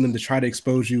opportunity for them to try to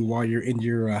expose you while you're in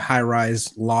your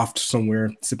high-rise loft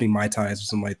somewhere sipping Mai Tais or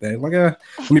something like that. Like,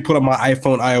 let me put up my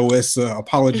iPhone iOS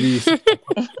apologies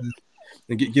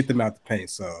and get them out the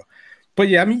paint. So, but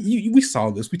yeah, I mean, we saw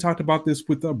this. We talked about this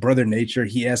with Brother Nature.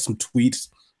 He has some tweets.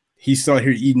 He's out here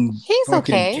eating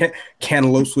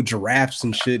cantaloupes with giraffes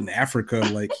and shit in Africa.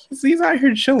 Like he's out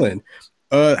here chilling.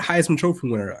 Heisman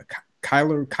Trophy winner,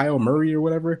 Kyle Murray or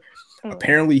whatever.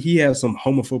 Apparently he has some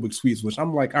homophobic tweets, which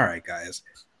I'm like, all right, guys.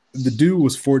 The dude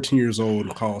was 14 years old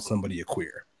and called somebody a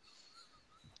queer.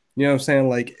 You know what I'm saying?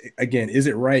 Like, again, is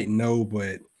it right? No,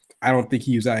 but I don't think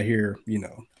he was out here,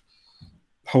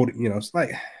 holding, it's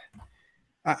like,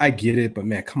 I get it, but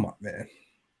man, come on, man.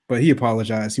 But he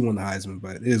apologized. He won the Heisman,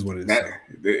 but it is what it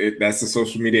is. That's the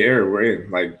social media era we're in.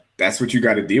 Like, that's what you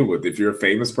got to deal with. If you're a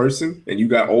famous person and you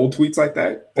got old tweets like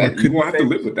that you're going to have to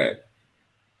live with that.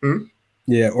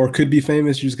 Yeah, or could be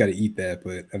famous. You just got to eat that.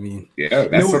 But I mean, yeah,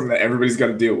 that's something that everybody's got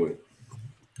to deal with.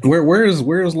 Where's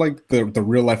like the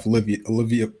real life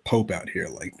Olivia Pope out here?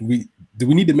 Like, do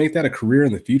we need to make that a career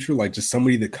in the future? Like, just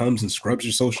somebody that comes and scrubs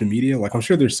your social media? Like, I'm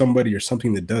sure there's somebody or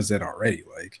something that does that already.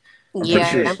 Like,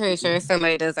 I'm pretty sure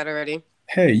somebody does that already.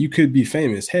 Hey, you could be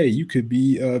famous. Hey, you could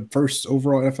be first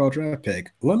overall NFL draft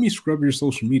pick. Let me scrub your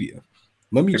social media.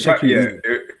 Let me check your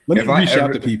let me reach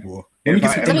out to people. Let me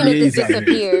get some DAs out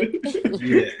here.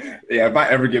 Yeah, if I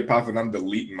ever get popping, I'm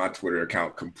deleting my Twitter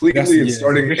account completely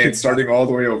and starting all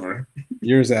the way over.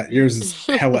 Yours is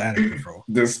hella out of control.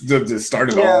 Just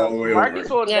started all the way Marcus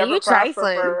over. Will never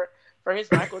prosper for his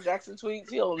Michael Jackson tweets.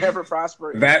 He'll never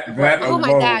prosper. That oh alone,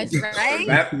 my gosh, right?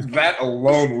 that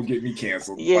alone will get me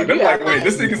canceled. Yeah, wait,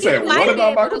 this nigga said what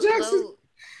about Michael Jackson?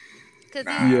 Because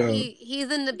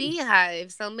he's in the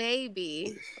Beehive, so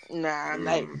maybe. Nah,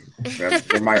 like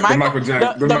the Michael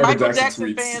Jackson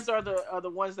tweets. Fans are the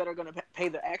ones that are going to pay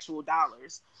the actual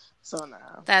dollars. So nah,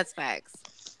 that's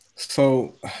facts.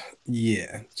 So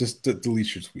yeah, just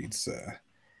delete your tweets.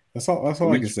 That's all I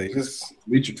can say. Just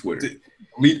delete your Twitter.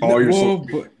 Delete all your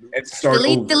social and start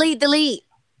over. Delete.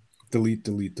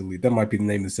 Delete. That might be the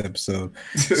name of this episode.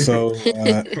 So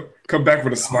come back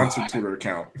with a sponsored Twitter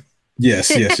account. Yes.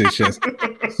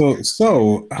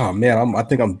 So, oh man, I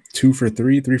think I'm 3 for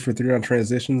 3 on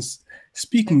transitions.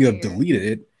 Speaking of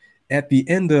deleted, at the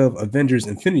end of Avengers: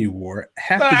 Infinity War,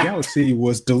 half the galaxy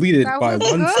was deleted by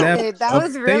one snap. That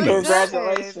was really good.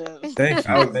 Congratulations. Thank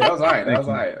you. That was all right.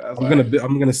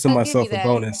 I'm gonna send myself a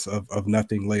bonus of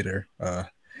nothing later.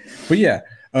 But yeah,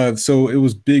 so it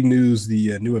was big news.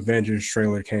 The new Avengers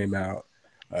trailer came out.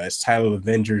 It's titled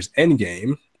Avengers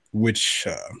Endgame, which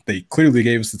they clearly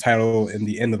gave us the title in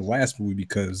the end of the last movie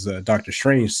because Doctor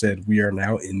Strange said we are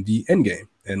now in the Endgame,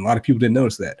 and a lot of people didn't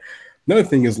notice that. Another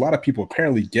thing is a lot of people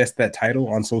apparently guessed that title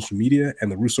on social media,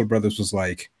 and the Russo brothers was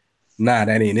like, nah,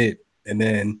 that ain't it. And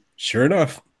then sure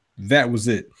enough, that was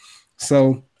it.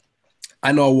 So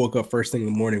I know I woke up first thing in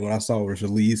the morning when I saw it was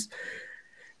released,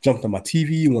 jumped on my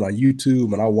TV, went on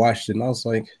YouTube, and I watched it, and I was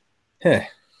like,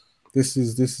 this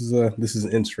is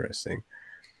interesting.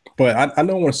 But I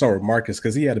don't want to start with Marcus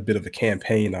because he had a bit of a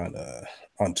campaign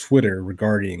on Twitter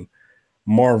regarding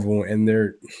Marvel and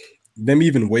them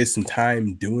even wasting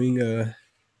time doing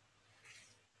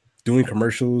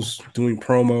commercials, doing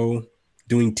promo,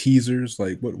 doing teasers.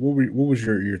 Like what was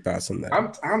your thoughts on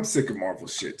that? I'm sick of Marvel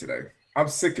shit today. I'm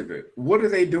sick of it. What are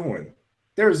they doing?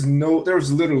 There's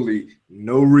literally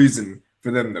no reason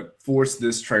for them to force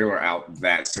this trailer out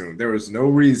that soon. There is no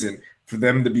reason for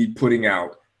them to be putting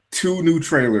out 2 new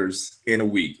trailers in a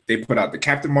week. They put out the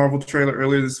Captain Marvel trailer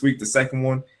earlier this week, the second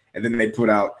one, and then they put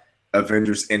out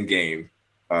Avengers Endgame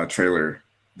trailer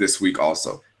this week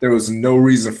also. There was no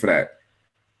reason for that.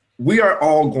 We are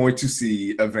all going to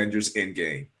see Avengers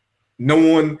Endgame. No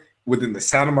one within the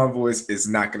sound of my voice is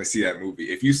not going to see that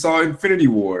movie. If you saw Infinity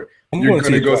War, you're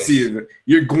going to go see it.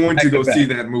 You're going to go see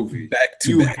that movie.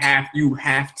 You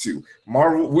have to.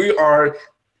 Marvel, we are,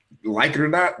 like it or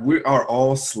not, we are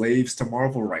all slaves to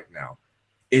Marvel right now.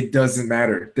 It doesn't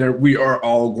matter. We are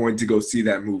all going to go see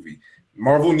that movie.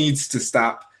 Marvel needs to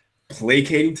stop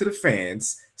placating to the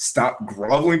fans, stop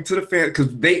groveling to the fans,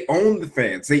 because they own the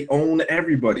fans. They own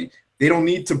everybody. They don't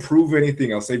need to prove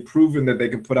anything else. They've proven that they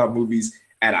can put out movies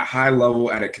at a high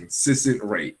level, at a consistent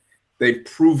rate. They've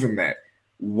proven that.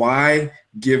 Why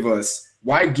give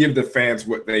the fans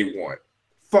what they want?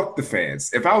 Fuck the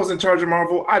fans. If I was in charge of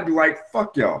Marvel, I'd be like,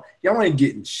 fuck y'all. Y'all ain't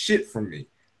getting shit from me.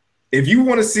 If you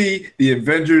want to see the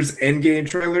Avengers Endgame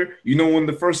trailer, you know when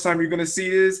the first time you're going to see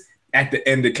it is? At the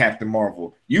end of Captain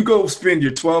Marvel. You go spend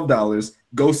your $12,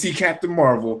 go see Captain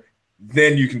Marvel,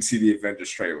 then you can see the Avengers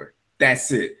trailer. That's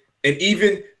it. And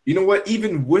even, you know what?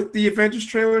 Even with the Avengers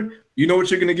trailer, you know what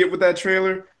you're going to get with that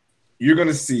trailer? You're going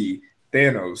to see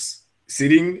Thanos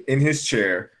sitting in his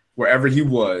chair, wherever he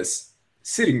was,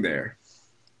 sitting there,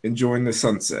 enjoying the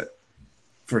sunset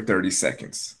for 30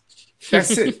 seconds.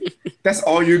 That's it. That's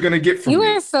all you're gonna get from me. You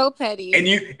are so petty. And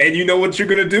you know what you're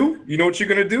gonna do? You know what you're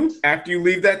gonna do after you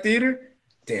leave that theater?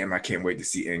 Damn, I can't wait to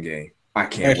see Endgame. I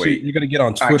can't wait. You're gonna get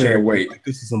on Twitter. I can't wait. Like,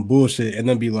 this is some bullshit, and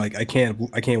then be like, I can't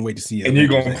wait to see it. And you're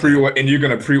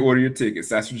gonna pre-order your tickets.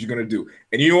 That's what you're gonna do.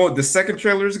 And you know what the second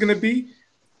trailer is gonna be?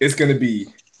 It's gonna be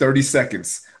 30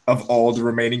 seconds of all the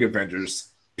remaining Avengers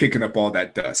picking up all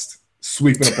that dust,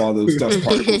 sweeping up all those dust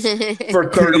particles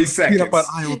for 30 seconds. Up on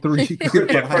aisle 3.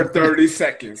 For 30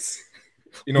 seconds.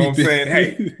 You know what I'm saying?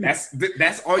 Hey, that's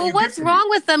all you Well, get. what's from wrong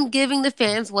me. with them giving the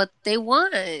fans what they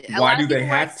want? Why do they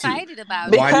have to? Excited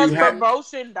about it. Why do Because you have-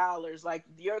 promotion dollars, like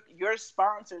your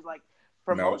sponsors, like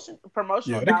promotional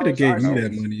Yo, they could have dollars gave are me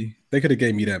that money. They could have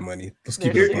gave me that money. Let's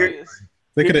keep they're it a buck. serious.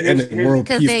 They could have Here's- ended world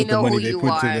Because peace they with the know money who they you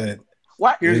put to are. that.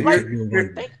 What? Here's- Like,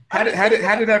 here's-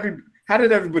 How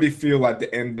did everybody feel at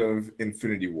the end of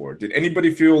Infinity War? Did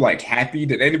anybody feel like happy?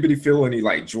 Did anybody feel any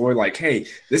like joy? Like, hey,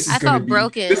 this is I gonna felt be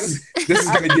broken. This is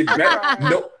gonna get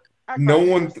better. No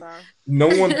one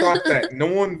thought that. No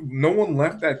one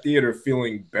left that theater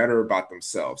feeling better about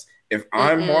themselves. If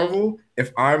I'm Marvel,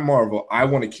 I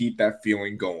want to keep that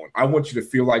feeling going. I want you to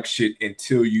feel like shit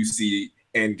until you see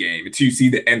Endgame, until you see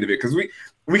the end of it, because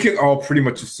we can all pretty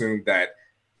much assume that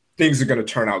things are going to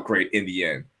turn out great in the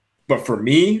end. But for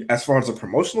me, as far as a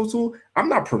promotional tool, I'm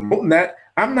not promoting that.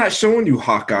 I'm not showing you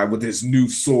Hawkeye with his new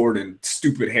sword and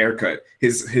stupid haircut.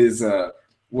 His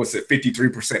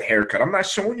 53% haircut. I'm not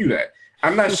showing you that.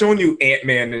 I'm not showing you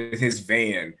Ant-Man in his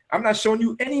van. I'm not showing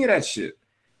you any of that shit.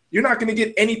 You're not going to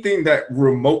get anything that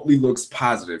remotely looks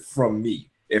positive from me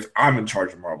if I'm in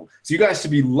charge of Marvel. So you guys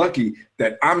should be lucky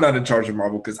that I'm not in charge of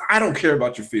Marvel, because I don't care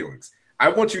about your feelings. I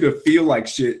want you to feel like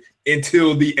shit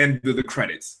until the end of the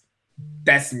credits.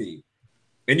 That's me.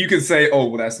 And you can say, oh,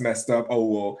 well, that's messed up. Oh,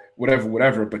 well,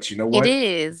 whatever. But you know what? It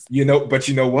is. But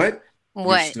you know what?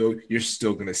 What? You're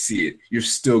still gonna see it. You're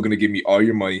still gonna give me all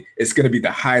your money. It's gonna be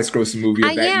the highest grossing movie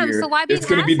of that year. So why be it's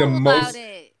gonna be the most. about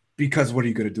it? Because what are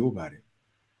you gonna do about it?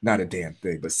 Not a damn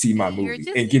thing. But see my You're movie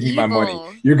just and give me my money.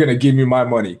 evil. You're gonna give me my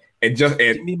money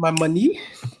Give me my money.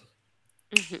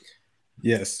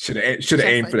 Yes. should have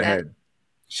aimed like for the that. head.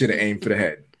 Should have aimed for the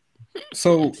head.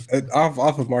 So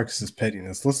off of Marcus's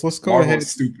pettiness, let's go Marvel's ahead.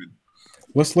 stupid.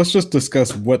 Let's just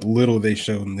discuss what little they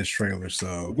showed in this trailer.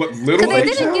 So What little They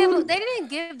they showed? didn't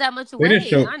give that much They away. didn't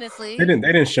show- Honestly, they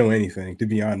didn't show anything, to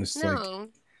be honest. Like, No.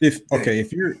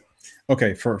 if you're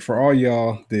okay, for all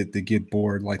y'all that get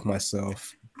bored like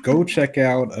myself, go check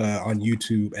out on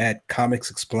YouTube at Comics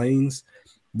Explains.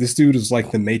 This dude is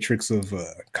like the Matrix of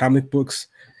comic books.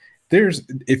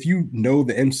 If you know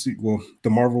the the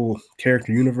Marvel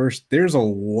character universe, there's a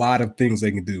lot of things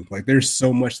they can do. Like, there's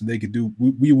so much that they could do.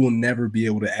 We will never be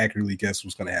able to accurately guess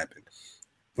what's going to happen.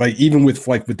 Like, even with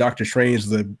Doctor Strange,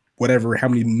 how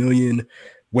many million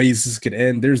ways this could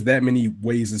end, there's that many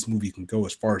ways this movie can go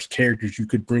as far as characters you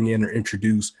could bring in or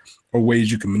introduce, or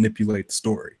ways you can manipulate the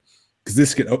story. Because this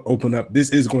is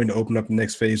going to open up the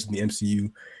next phase of the MCU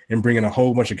and bring in a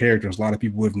whole bunch of characters a lot of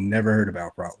people have never heard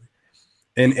about, probably.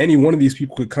 And any one of these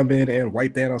people could come in and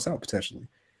wipe Thanos out potentially.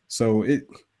 So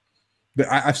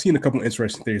I've seen a couple of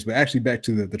interesting theories, but actually back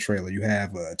to the trailer, you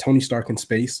have Tony Stark in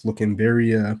space looking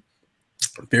very,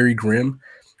 very grim.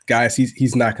 Guys,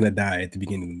 he's not going to die at the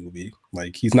beginning of the movie.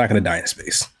 Like, he's not going to die in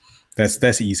space.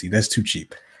 That's easy. That's too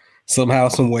cheap. Somehow,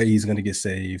 some way, he's going to get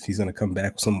saved. He's going to come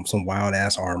back with some wild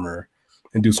ass armor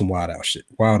and do some wild ass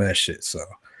shit. So,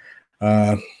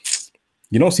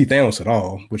 you don't see Thanos at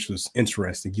all, which was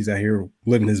interesting. He's out here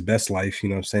living his best life, you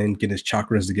know what I'm saying? Getting his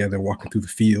chakras together, walking through the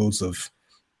fields of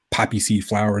poppy seed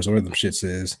flowers, or whatever them shits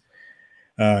is.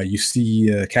 You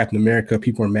see Captain America.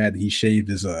 People are mad that he shaved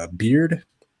his beard.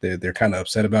 They're kind of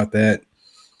upset about that.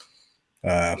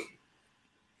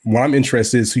 What I'm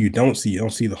interested in is who you don't see. You don't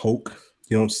see the Hulk.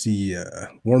 You don't see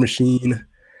War Machine.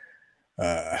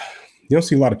 You don't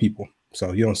see a lot of people.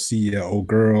 So you don't see old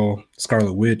girl,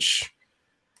 Scarlet Witch.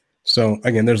 So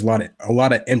again, there's a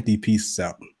lot of empty pieces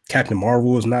out. Captain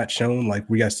Marvel is not shown. Like,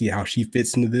 we gotta see how she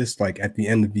fits into this. Like, at the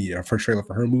end of the first trailer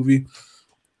for her movie,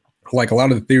 like, a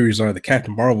lot of the theories are that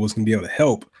Captain Marvel is gonna be able to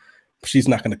help, but she's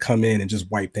not gonna come in and just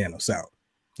wipe Thanos out.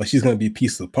 Like, she's gonna be a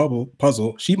piece of the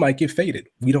puzzle. She might get faded.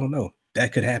 We don't know.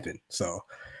 That could happen. So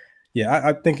yeah,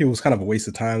 I think it was kind of a waste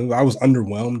of time. I was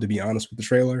underwhelmed, to be honest, with the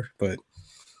trailer, but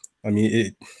I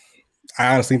mean,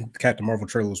 I honestly think the Captain Marvel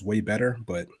trailer was way better,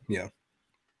 but yeah.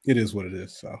 It is what it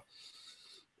is. So,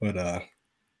 but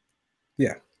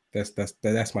yeah,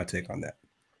 that's my take on that.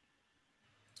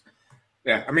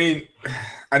 Yeah, I mean,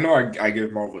 I know I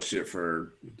give Marvel shit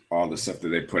for all the stuff that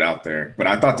they put out there, but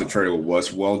I thought the trailer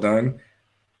was well done.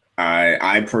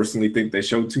 I personally think they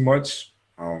showed too much.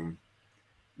 I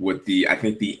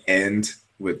think the end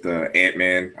with the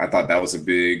Ant-Man, I thought that was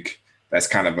that's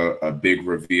kind of a big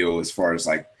reveal, as far as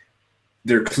like,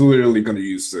 they're clearly going to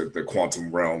use the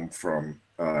quantum realm from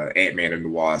Ant-Man and the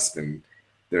Wasp, and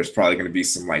there's probably going to be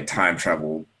some like time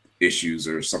travel issues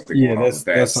or something going on with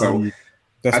that. So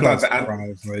That's I not a thought that.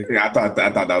 surprise. Like, Yeah, I thought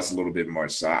that was a little bit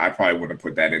much. So I probably wouldn't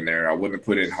put that in there. I wouldn't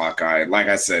put in Hawkeye. Like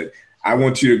I said, I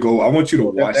want you to go. I want you to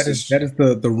well, watch that this. is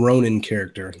the Ronin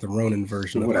character, the Ronin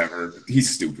version of it. Whatever. He's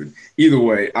stupid. Either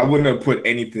way, I wouldn't have put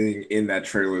anything in that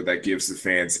trailer that gives the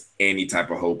fans any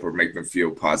type of hope or make them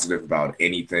feel positive about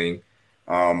anything.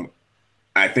 Um,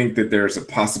 I think that there's a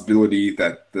possibility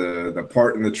that the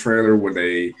part in the trailer where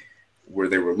they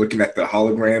were looking at the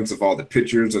holograms of all the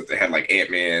pictures that they had like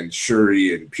Ant-Man,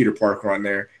 Shuri, and Peter Parker on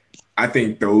there. I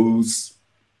think those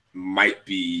might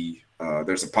be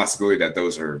there's a possibility that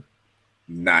those are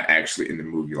not actually in the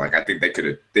movie. Like I think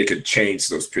they could change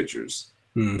those pictures,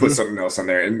 put something else on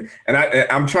there.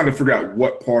 I'm trying to figure out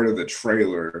what part of the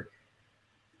trailer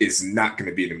is not going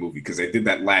to be in the movie because they did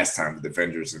that last time with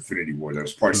Avengers Infinity War. There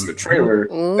was parts of the trailer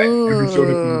that never showed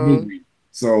up in the movie.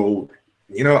 So,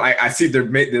 you know, I see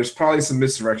there's probably some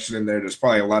misdirection in there. There's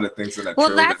probably a lot of things in that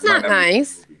trailer. Well, that's not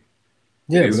nice.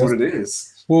 Yeah, it's what it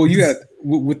is. Well, you got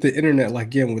with the internet, like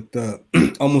again, with the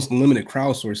almost unlimited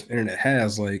crowdsourcing the internet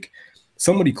has, like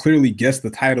somebody clearly guessed the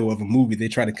title of a movie they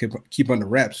try to keep under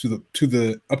wraps up to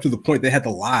the point they had to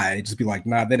lie, just be like,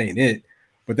 nah, that ain't it.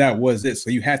 But that was it. So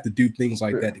you have to do things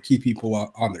like that to keep people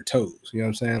on their toes. You know what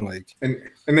I'm saying? Like,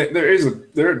 and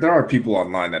there are people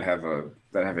online that have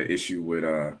an issue with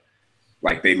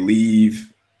like they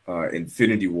leave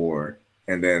Infinity War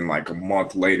and then like a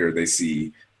month later they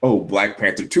see, oh, Black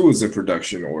Panther 2 is in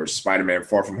production or Spider-Man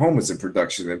Far From Home is in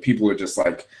production, and people are just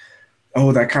like,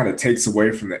 oh, that kind of takes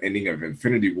away from the ending of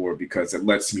Infinity War because it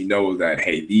lets me know that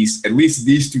hey, at least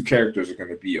these two characters are going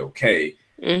to be okay.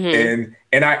 And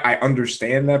I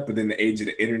understand that, but in the age of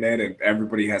the internet and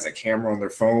everybody has a camera on their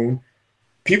phone,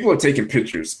 people are taking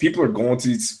pictures. People are going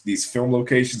to these film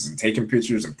locations and taking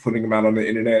pictures and putting them out on the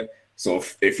internet. So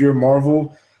if you're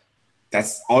Marvel,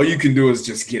 that's all you can do is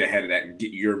just get ahead of that and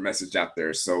get your message out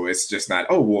there. So it's just not,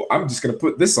 oh, well, I'm just going to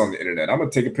put this on the internet. I'm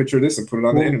going to take a picture of this and put it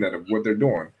on the internet of what they're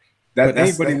doing.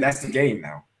 That's the game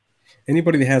now.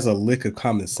 Anybody that has a lick of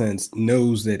common sense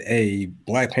knows that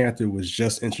Black Panther was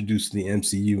just introduced to the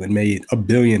MCU and made $1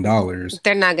 billion.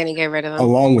 They're not going to get rid of them.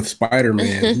 Along with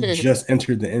Spider-Man, who just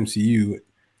entered the MCU.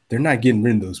 They're not getting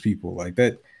rid of those people like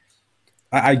that.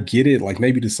 I get it. Like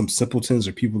maybe there's some simpletons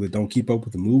or people that don't keep up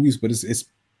with the movies, but it's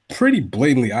pretty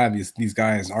blatantly obvious these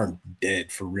guys aren't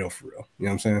dead for real. You know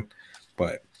what I'm saying?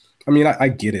 But I mean, I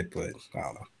get it, but I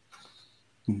don't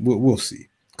know. We'll see.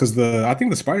 Because I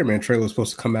think the Spider-Man trailer was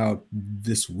supposed to come out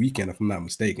this weekend, if I'm not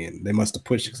mistaken. They must have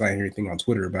pushed it because I didn't hear anything on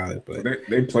Twitter about it. But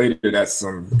they played it at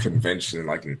some convention,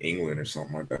 like in England or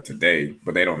something like that today.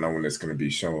 But they don't know when it's going to be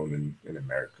shown in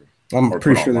America. I'm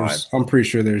pretty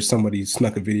sure there's somebody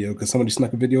snuck a video because somebody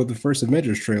snuck a video of the first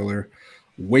Avengers trailer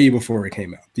way before it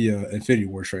came out, the Infinity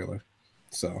War trailer.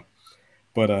 So,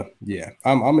 but yeah,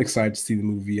 I'm excited to see the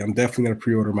movie. I'm definitely gonna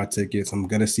pre-order my tickets. I'm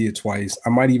gonna see it twice. I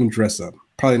might even dress up.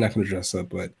 Probably not gonna dress up,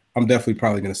 but I'm definitely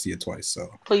probably gonna see it twice. So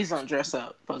please don't dress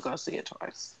up, but go see it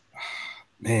twice.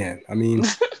 Man, I mean,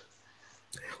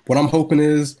 what I'm hoping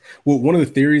is, well, one of the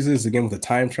theories is again with the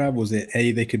time travel is that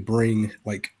they could bring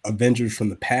like Avengers from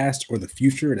the past or the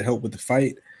future to help with the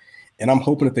fight. And I'm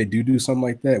hoping if they do something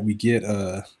like that, we get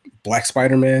Black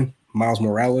Spider-Man, Miles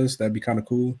Morales. That'd be kind of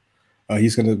cool.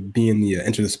 He's going to be in the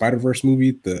Into the Spider-Verse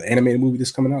movie, the animated movie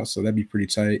that's coming out. So that'd be pretty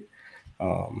tight.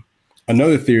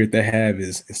 Another theory that they have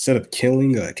is instead of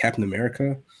killing Captain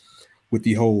America with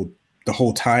the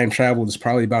whole time travel that's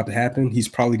probably about to happen, he's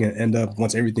probably going to end up,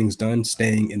 once everything's done,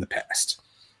 staying in the past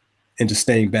and just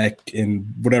staying back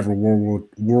in whatever World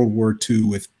War II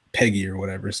with Peggy or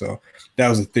whatever. So that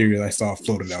was a theory that I saw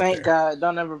floated out there. Thank God.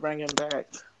 Don't ever bring him back.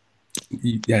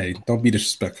 Yeah, don't be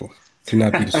disrespectful. Do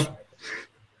not be disrespectful.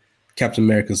 Captain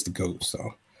America's the GOAT.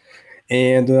 So,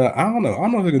 and I don't know. I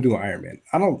don't know if they're gonna do an Iron Man.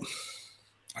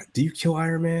 Do you kill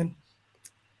Iron Man?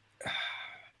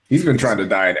 He's been trying to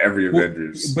die in every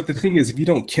Avengers. But the thing is, if you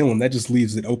don't kill him, that just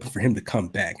leaves it open for him to come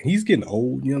back. And he's getting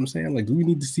old. You know what I'm saying? Like, do we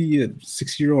need to see a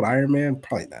 6-year-old Iron Man?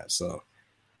 Probably not. So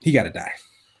he got to die.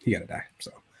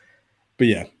 So, but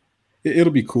yeah,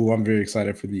 it'll be cool. I'm very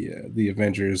excited for the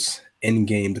Avengers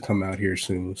Endgame to come out here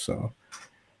soon. So.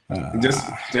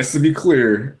 Just to be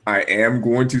clear, I am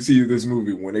going to see this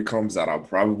movie when it comes out. I'll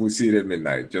probably see it at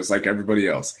midnight, just like everybody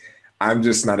else. I'm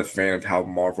just not a fan of how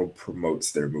Marvel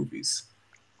promotes their movies.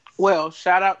 Well,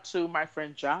 shout out to my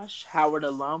friend Josh, Howard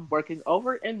alum, working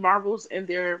over in Marvel's in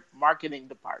their marketing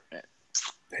department.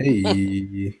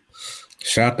 Hey,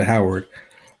 shout out to Howard.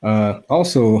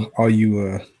 Also, all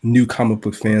you new comic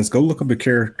book fans, go look up a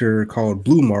character called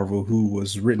Blue Marvel, who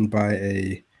was written by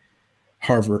a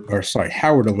Howard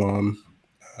alum.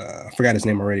 I forgot his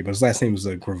name already, but his last name was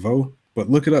Graveau. But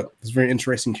look it up. It's a very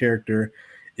interesting character.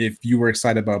 if you were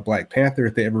excited about Black Panther,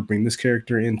 if they ever bring this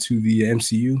character into the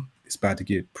MCU, it's about to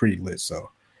get pretty lit. So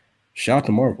shout out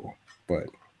to Marvel. But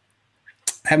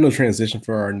I have no transition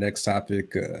for our next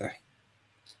topic.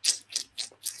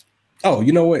 Oh,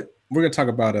 you know what? We're gonna talk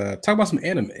about some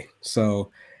anime.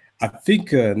 So I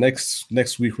think next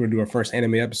week we're gonna do our first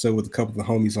anime episode with a couple of the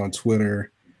homies on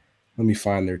Twitter. Let me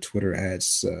find their Twitter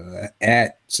ads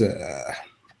at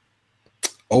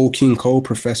Old King Cole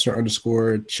Professor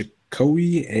 _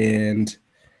 Chikoi and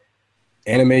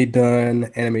Anime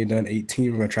Done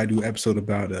 18. We're gonna try to do an episode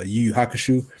about Yu Yu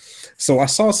Hakusho. So I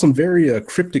saw some very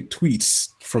cryptic tweets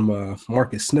from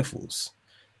Marcus Sniffles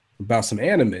about some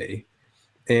anime,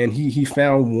 and he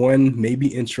found one maybe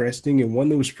interesting and one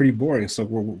that was pretty boring. So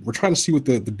we're trying to see what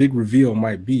the big reveal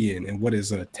might be and what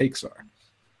his takes are.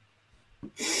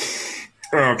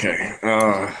 Okay.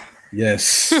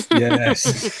 Yes.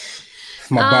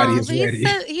 My body is ready.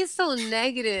 He's so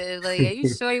negative. Like, are you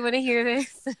sure you want to hear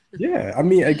this? Yeah, I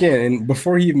mean, again, and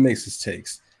before he even makes his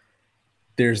takes,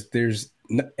 there's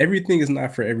everything is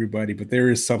not for everybody, but there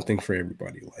is something for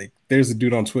everybody. Like, there's a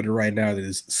dude on Twitter right now that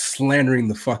is slandering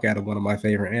the fuck out of one of my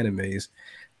favorite animes,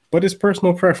 but it's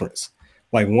personal preference.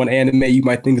 Like, one anime you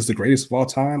might think is the greatest of all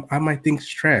time, I might think it's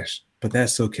trash, but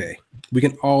that's okay. We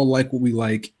can all like what we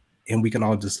like, and we can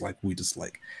all dislike what we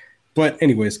dislike. But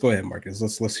anyways, go ahead, Marcus.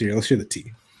 Let's hear the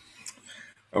tea.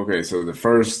 Okay, so the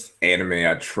first anime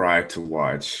I tried to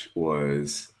watch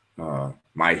was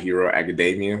My Hero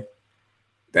Academia.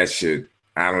 That shit,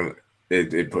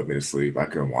 it put me to sleep. I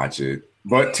couldn't watch it.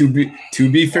 But to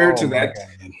be fair to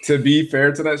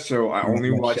that show, I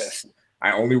only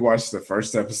watched the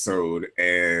first episode,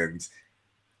 and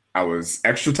I was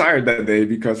extra tired that day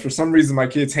because for some reason my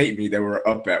kids hate me. They were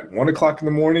up at 1 o'clock in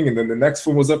the morning, and then the next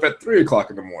one was up at 3 o'clock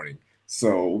in the morning.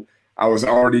 So I was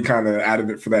already kind of out of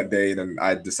it for that day, and then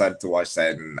I decided to watch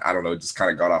that, and I don't know, just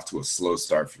kind of got off to a slow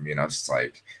start for me. And I was just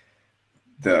like,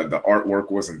 the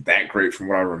artwork wasn't that great from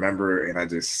what I remember, and I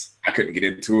couldn't get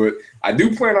into it. I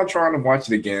do plan on trying to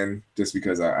watch it again just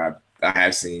because I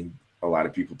have seen a lot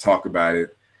of people talk about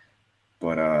it.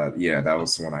 But yeah, that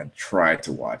was one I tried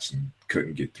to watch and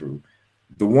couldn't get through.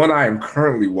 The one I am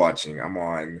currently watching, I'm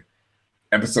on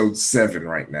episode 7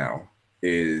 right now,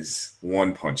 is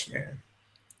One Punch Man.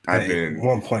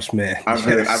 One Punch Man. I've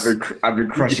been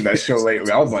crushing that show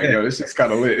lately. I was like, yo, this shit's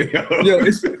kind of lit. Yo,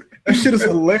 that shit is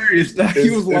hilarious.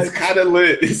 He was like, it's kind of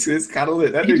lit. It's kind of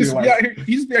lit. That he just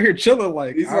be out here chilling.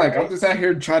 Like, he's like, I'm just out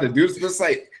here trying to do this. But it's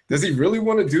like, does he really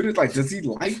want to do this? Like, does he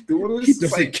like doing this?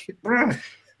 It's like, bruh.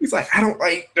 He's like, I don't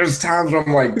like, there's times where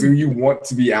I'm like, do you want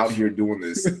to be out here doing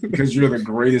this? Because you're the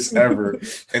greatest ever.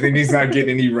 And then he's not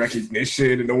getting any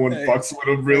recognition and no one fucks with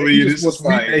him really. He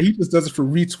just does it for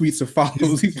retweets and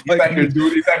follows. He's out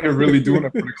here really doing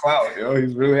it for the clout, yo.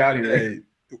 He's really out here. Hey,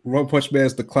 One Punch Man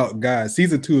is the clout guy.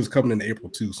 Season 2 is coming in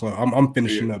April too, so I'm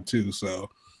finishing up too. So,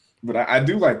 but I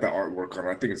do like the artwork on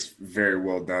it. I think it's very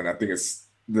well done. I think it's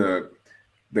the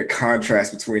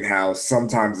contrast between how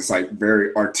sometimes it's like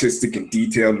very artistic and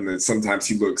detailed, and then sometimes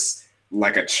he looks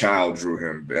like a child drew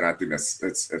him. And I think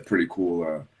that's a pretty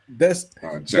cool. That's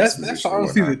honestly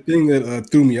the thing that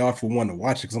threw me off for wanting to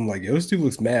watch it, because I'm like, yo, this dude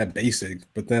looks mad basic.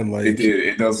 But then like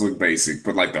it does look basic,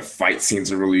 but like the fight scenes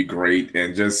are really great,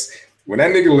 and just when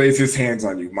that nigga lays his hands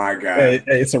on you, my God, hey,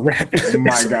 it's a wrap.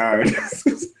 My God.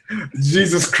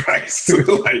 Jesus Christ.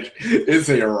 Like, it's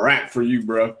a wrap for you,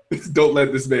 bro. Don't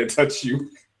let this man touch you.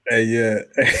 Yeah.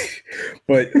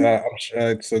 But I'm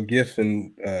sure, so GIF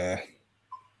and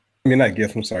not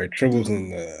GIF, I'm sorry, Tribbles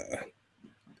and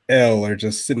L are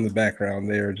just sitting in the background.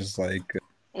 They're just like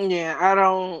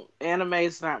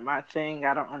anime's not my thing.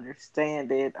 I don't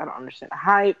understand it. I don't understand the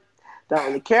hype. Don't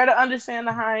really care to understand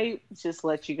the hype. Just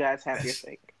let you guys have your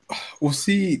thing. Well,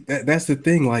 see, that's the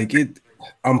thing. Like,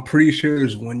 I'm pretty sure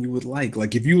there's one you would like.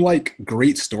 Like, if you like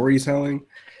great storytelling,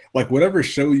 like whatever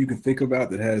show you can think about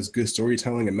that has good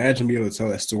storytelling, imagine being able to tell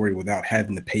that story without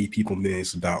having to pay people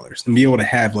millions of dollars and be able to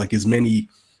have like as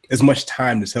much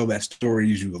time to tell that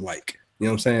story as you would like. You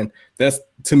know what I'm saying?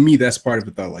 To me, that's part of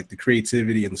it though. Like the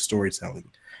creativity and the storytelling.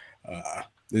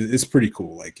 It's pretty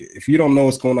cool. Like if you don't know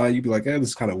what's going on, you'd be like, this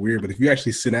is kind of weird. But if you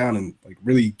actually sit down and like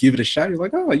really give it a shot, you're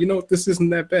like, oh, you know what? This isn't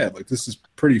that bad. Like this is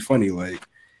pretty funny. Like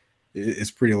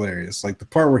it's pretty hilarious. Like the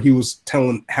part where he was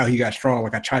telling how he got strong,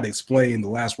 like I tried to explain the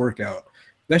last workout,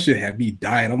 that shit had me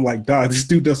dying. I'm like, dog, this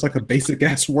dude does like a basic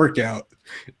ass workout.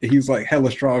 And he's like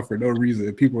hella strong for no reason.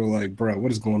 And people are like, bro,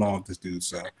 what is going on with this dude?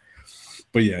 So,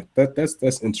 but yeah,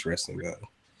 that's interesting.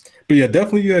 But yeah,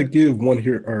 definitely give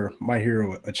My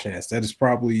Hero a chance. That is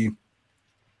probably,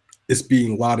 it's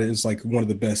being lauded as like one of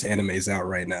the best animes out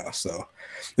right now. So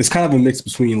it's kind of a mix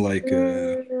between like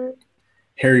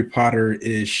Harry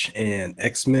Potter-ish and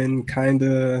X-Men kind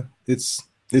of. It's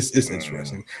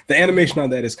interesting. The animation on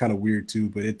that is kind of weird too,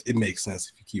 but it makes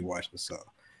sense if you keep watching. So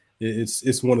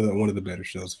it's one of the better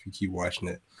shows if you keep watching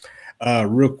it.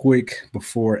 Real quick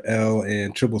before L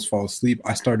and Tribbles fall asleep,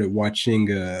 I started watching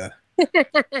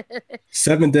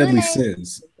Seven Deadly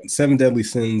Sins. Seven Deadly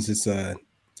Sins.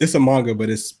 It's a manga, but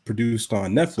it's produced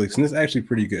on Netflix, and it's actually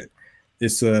pretty good.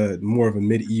 It's more of a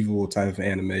medieval type of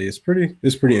anime. It's pretty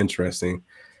interesting.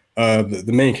 The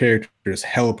main character is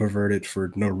hella perverted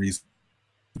for no reason.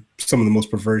 Some of the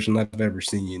most perversion I've ever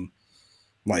seen.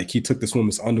 Like, he took this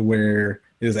woman's underwear.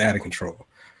 It was out of control.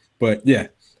 But yeah,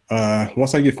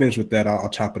 once I get finished with that, I'll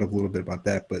chop it up a little bit about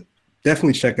that. But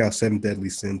definitely check out Seven Deadly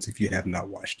Sins if you have not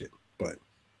watched it. But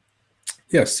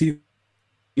yeah, keep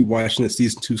watching it.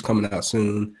 Season 2's coming out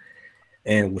soon,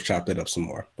 and we'll chop that up some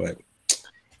more. But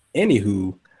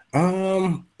anywho,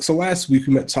 so last week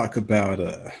we met to talk about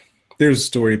there's a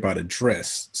story about a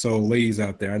dress. So ladies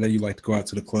out there, I know you like to go out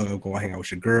to the club, go hang out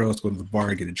with your girls, go to the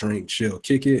bar, get a drink, chill,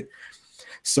 kick it.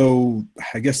 So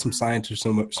I guess some scientists,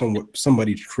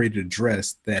 somebody created a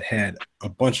dress that had a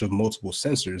bunch of multiple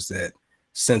sensors that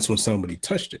sense when somebody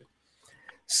touched it.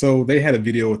 So they had a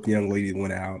video with the young lady that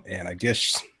went out, and I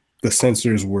guess the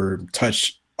sensors were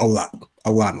touched a lot,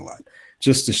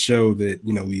 just to show that,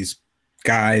 you know, these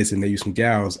guys and maybe some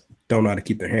gals don't know how to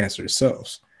keep their hands to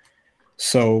themselves.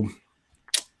 So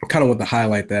I kind of want to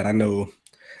highlight that. I know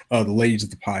the ladies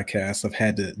of the podcast have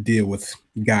had to deal with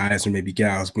guys or maybe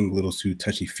gals being a little too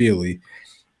touchy-feely.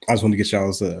 I just want to get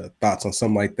y'all's thoughts on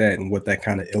something like that and what that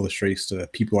kind of illustrates to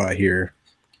people out here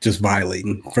just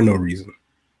violating for no reason.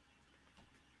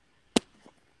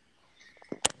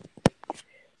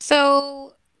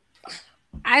 So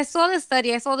I saw the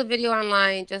study. I saw the video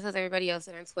online just as everybody else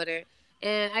did on Twitter.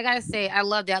 And I got to say, I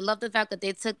loved it. I love the fact that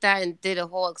they took that and did a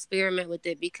whole experiment with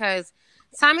it, because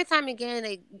time and time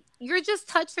again, you're just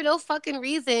touched for no fucking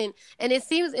reason. And it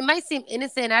might seem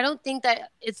innocent. I don't think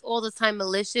that it's all the time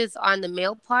malicious on the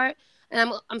male part.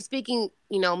 And I'm speaking,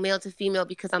 you know, male to female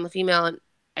because I'm a female and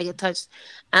I get touched.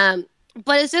 But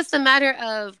it's just a matter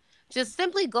of just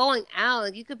simply going out.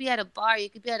 Like, you could be at a bar, you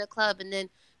could be at a club, and then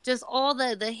just all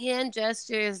the hand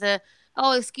gestures,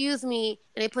 oh, excuse me,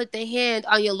 and they put their hand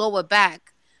on your lower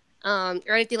back, or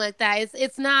anything like that.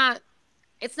 It's not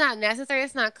necessary.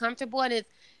 It's not comfortable, and it's,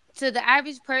 to the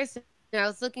average person. I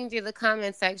was looking through the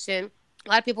comment section. A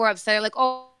lot of people were upset, like,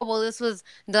 oh, well, this was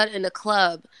done in a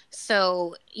club,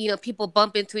 so, you know, people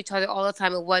bump into each other all the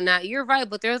time and whatnot. You're right,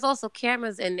 but there's also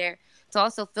cameras in there to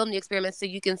also film the experiment so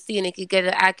you can see and it can get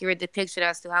an accurate depiction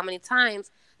as to how many times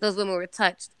those women were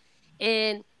touched.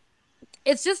 And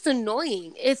it's just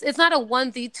annoying. It's not a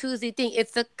onesie, twosie thing.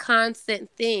 It's a constant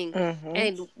thing. Mm-hmm.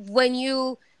 And when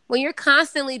you're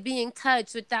constantly being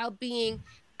touched without being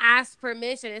asked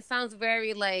permission, it sounds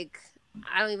very, like,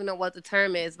 I don't even know what the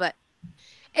term is, but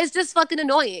it's just fucking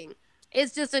annoying.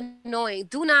 It's just annoying.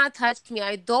 Do not touch me.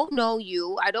 I don't know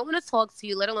you. I don't want to talk to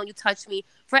you, let alone you touch me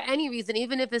for any reason,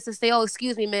 even if it's to say, oh,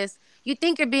 excuse me, miss. You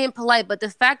think you're being polite, but the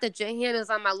fact that your hand is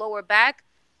on my lower back,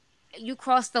 you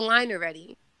crossed the line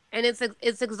already. And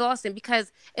it's exhausting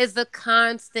because it's a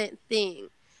constant thing.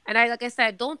 And like I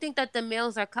said, don't think that the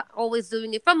males are always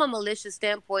doing it from a malicious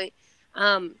standpoint.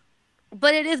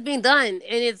 But it is being done,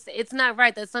 and it's not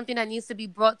right. That's something that needs to be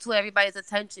brought to everybody's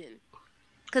attention,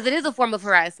 because it is a form of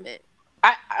harassment.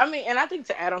 I mean, and I think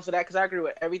to add on to that, because I agree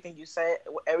with everything you said,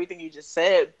 everything you just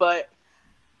said, but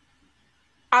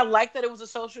I like that it was a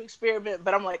social experiment,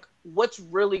 but I'm like, what's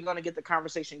really going to get the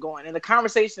conversation going? And the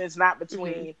conversation is not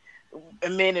between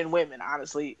men and women,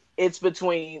 honestly. It's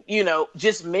between, you know,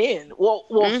 just men. Well,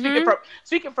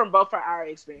 speaking from both of our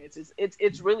experiences,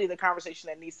 it's really the conversation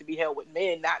that needs to be held with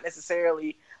men, not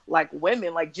necessarily like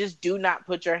women. Like, just do not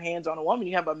put your hands on a woman.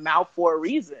 You have a mouth for a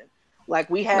reason. Like,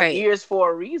 we have ears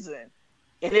for a reason.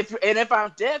 And if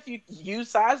I'm deaf, you use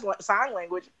sign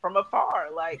language from afar.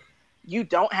 Like, you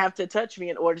don't have to touch me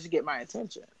in order to get my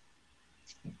attention.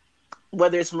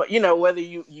 Whether it's, you know, whether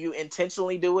you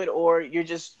intentionally do it or you're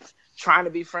just trying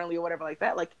to be friendly or whatever like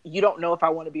that. Like, you don't know if I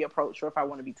want to be approached or if I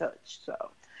want to be touched. So,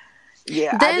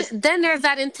 yeah. Then there's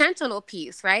that intentional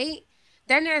piece, right?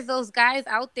 Then there's those guys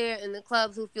out there in the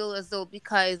clubs who feel as though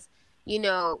because, you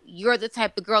know, you're the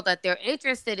type of girl that they're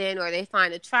interested in or they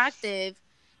find attractive,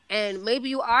 and maybe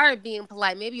you are being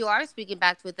polite, maybe you are speaking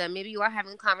back with them, maybe you are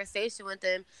having a conversation with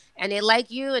them, and they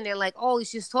like you, and they're like, oh,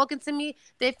 she's talking to me.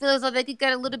 They feel as though they could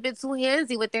get a little bit too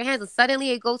handsy with their hands, and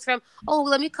suddenly it goes from, oh,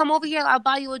 let me come over here, I'll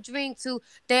buy you a drink, to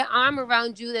their arm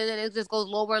around you, and then it just goes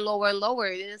lower and lower and lower.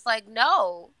 And it's like,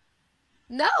 no.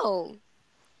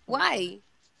 Why?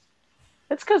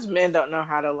 It's because men don't know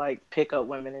how to, like, pick up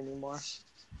women anymore.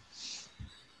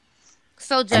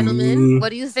 So, I gentlemen, mean, what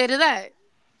do you say to that?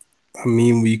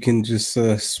 we can just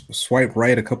swipe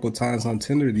right a couple of times on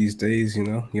Tinder these days. You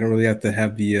know, you don't really have to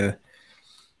have the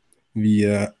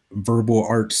verbal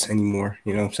arts anymore.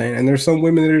 You know what I'm saying? And there's some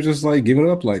women that are just like giving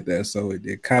up like that. So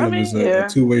it kind I of is mean, a yeah.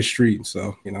 two-way street.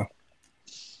 So, you know,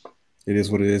 it is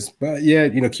what it is. But yeah,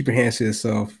 you know, keep your hands to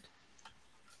yourself.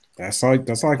 That's all I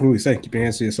can really say. Keep your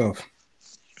hands to yourself.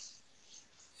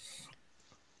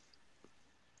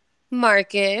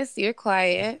 Marcus, you're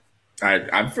quiet.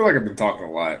 I feel like I've been talking a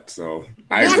lot, so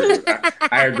I agree.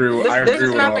 I agree with This is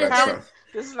all not the that stuff.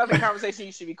 this is not the conversation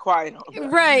you should be quiet on.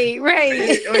 Right.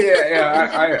 Oh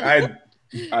yeah.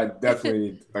 I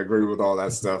definitely agree with all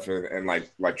that stuff, and like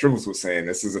Tribbles was saying,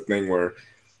 this is a thing where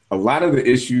a lot of the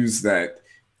issues that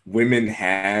women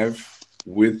have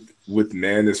with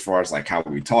men, as far as like how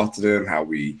we talk to them, how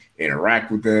we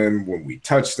interact with them, when we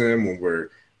touch them, when we're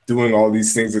doing all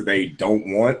these things that they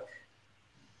don't want,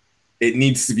 it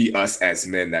needs to be us as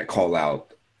men that call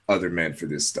out other men for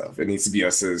this stuff. It needs to be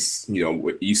us as, you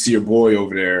know, you see a boy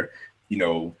over there, you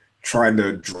know, trying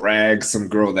to drag some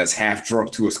girl that's half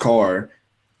drunk to his car.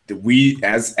 That we,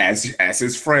 as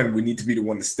his friend, we need to be the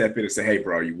one to step in and say, "Hey,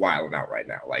 bro, you wilding out right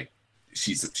now? Like,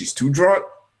 she's too drunk.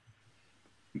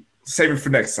 Save it for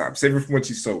next time. Save it for when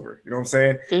she's sober." You know what I'm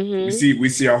saying? Mm-hmm. We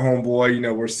see our homeboy. You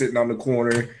know, we're sitting on the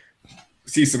corner,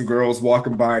 see some girls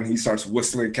walking by, and he starts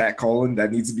whistling, catcalling.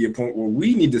 That needs to be a point where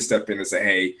we need to step in and say,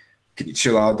 "Hey, can you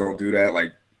chill out? Don't do that.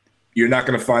 Like, you're not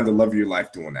going to find the love of your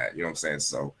life doing that." You know what I'm saying?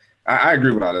 So I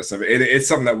agree with all that stuff. It's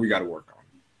something that we got to work on.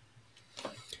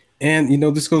 And, you know,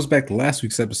 this goes back to last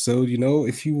week's episode. You know,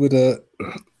 if you would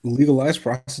legalize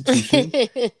prostitution,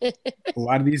 a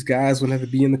lot of these guys wouldn't have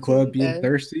to be in the club being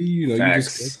thirsty. You know,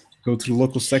 Facts. you just go to the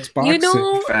local sex box. You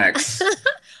know, Facts.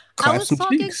 I was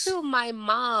talking cheeks. to my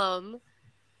mom,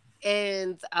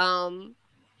 and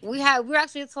we were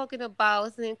actually talking about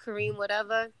what's her name, Kareem,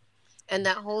 whatever, and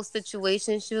that whole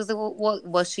situation. She was like, "What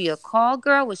was she, a call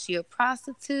girl? Was she a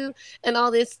prostitute?" And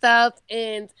all this stuff.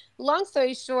 And long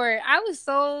story short, I was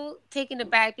so taken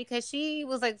aback because she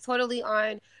was like totally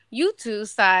on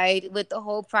YouTube's side with the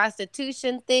whole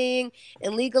prostitution thing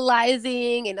and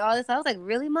legalizing and all this. I was like,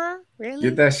 "Really, Ma? Really?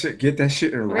 Get that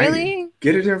shit in writing. Really?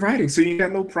 Get it in writing, so you ain't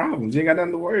got no problems. You ain't got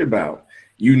nothing to worry about.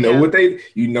 You know what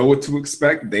to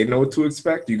expect. They know what to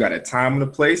expect. You got a time and a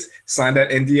place. Sign that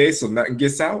NDA so nothing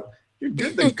gets out. You're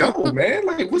good to go, man.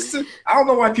 Like, I don't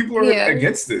know why people are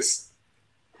against this.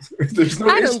 There's no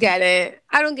I don't get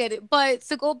it. But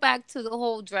to go back to the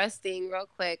whole dress thing real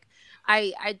quick,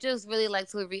 I just really like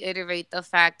to reiterate the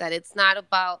fact that it's not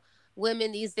about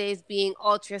women these days being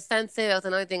ultra sensitive. That was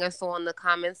another thing I saw in the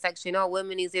comment section. Oh,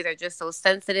 women these days are just so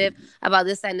sensitive about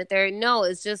this and the third. No,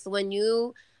 it's just when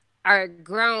you are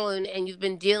grown and you've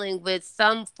been dealing with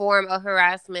some form of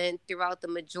harassment throughout the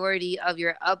majority of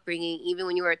your upbringing, even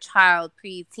when you were a child,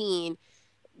 pre-teen,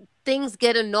 things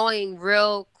get annoying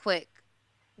real quick.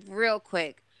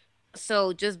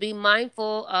 So just be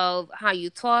mindful of how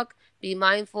you talk, be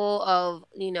mindful of,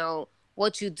 you know,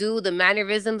 what you do, the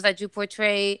mannerisms that you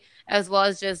portray, as well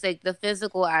as just like the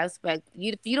physical aspect.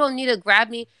 If you don't need to grab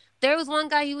me. There was one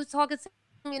guy, he was talking to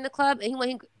me in the club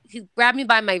and he grabbed me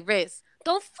by my wrist.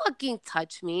 Don't fucking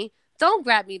touch me. Don't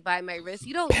grab me by my wrist.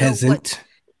 You don't Peasant.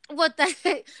 know what the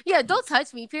heck. Yeah, don't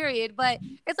touch me, period. But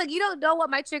it's like, you don't know what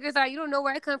my triggers are. You don't know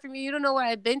where I come from. You don't know what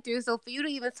I've been through. So for you to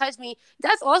even touch me,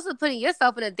 that's also putting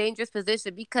yourself in a dangerous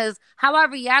position, because how I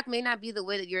react may not be the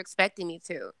way that you're expecting me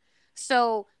to.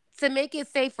 So to make it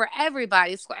safe for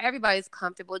everybody, so everybody's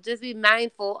comfortable, just be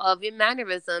mindful of your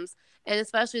mannerisms, and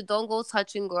especially don't go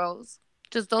touching girls.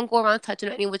 Just don't go around touching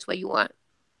any which way you want.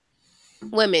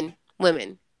 Women.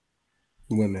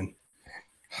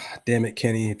 Damn it,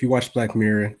 Kenny. If you watch Black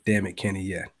Mirror, damn it, Kenny.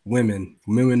 Yeah, women,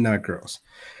 not girls.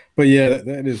 But yeah,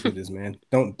 that is what it is, man.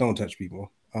 Don't touch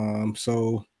people.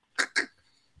 So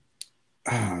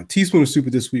teaspoon of soup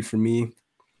this week for me.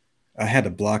 I had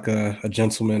to block a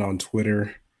gentleman on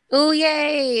Twitter. Oh,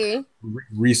 yay!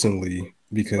 Recently,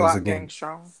 because again,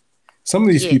 strong. some of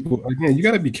these people, again, you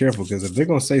got to be careful, because if they're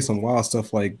going to say some wild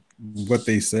stuff like what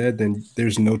they said, then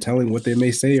there's no telling what they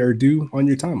may say or do on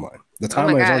your timeline. The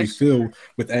timeline is already filled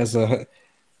with, as El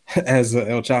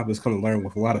Chapo is coming to learn,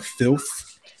 with a lot of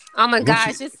filth. Oh my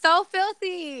gosh, it's so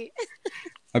filthy.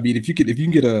 I mean, if you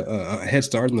can get a head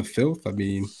start in the filth, I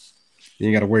mean, you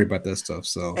ain't got to worry about that stuff.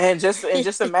 So and just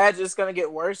imagine it's gonna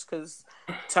get worse because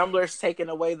Tumblr's taking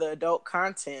away the adult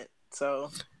content,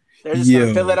 so they're just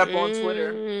gonna fill it up on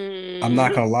Twitter. I'm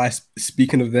not gonna lie.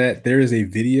 Speaking of that, there is a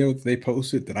video they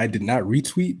posted that I did not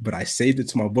retweet, but I saved it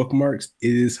to my bookmarks.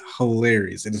 It is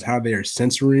hilarious. It is how they are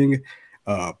censoring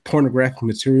pornographic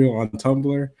material on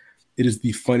Tumblr. It is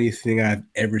the funniest thing I've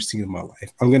ever seen in my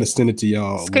life. I'm gonna send it to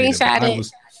y'all later. Screenshot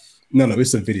it. No,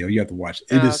 it's a video. You have to watch.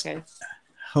 It is okay.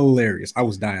 hilarious. I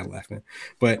was dying laughing.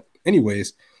 But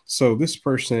anyways, so this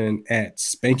person at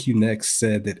Spank You Next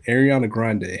said that Ariana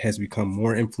Grande has become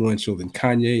more influential than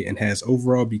Kanye and has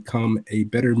overall become a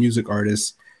better music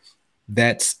artist.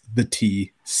 That's the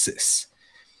T, sis.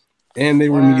 And they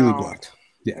were immediately blocked.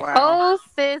 Yeah. Wow. Oh,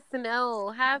 sis,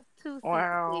 no. Have 2 seats,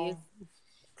 Wow. please.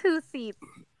 2 seats.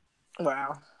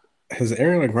 Wow. Has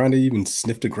Ariana Grande even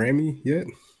sniffed a Grammy yet?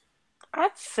 I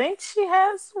think she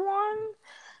has one.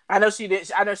 I know she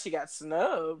did. I know she got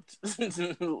snubbed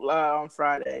on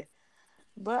Friday,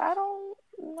 but I don't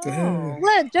know.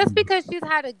 Look, just because she's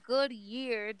had a good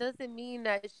year doesn't mean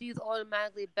that she's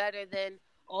automatically better than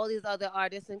all these other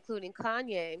artists, including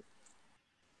Kanye.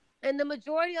 And the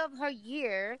majority of her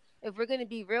year, if we're going to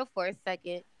be real for a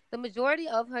second, the majority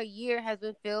of her year has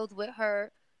been filled with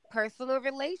her personal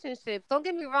relationships. Don't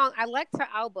get me wrong, I liked her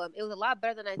album. It was a lot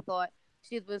better than I thought.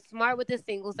 She's been smart with the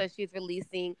singles that she's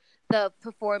releasing, the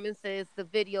performances, the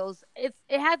videos. It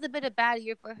hasn't been a bad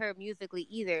year for her musically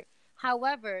either.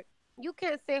 However, you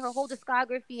can't say her whole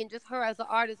discography and just her as an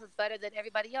artist is better than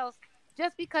everybody else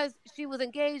just because she was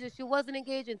engaged and she wasn't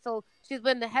engaged, and so she's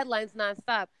been in the headlines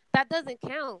nonstop. That doesn't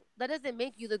count. That doesn't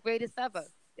make you the greatest ever.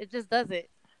 It just doesn't.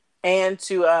 And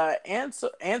to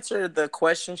answer the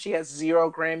question, she has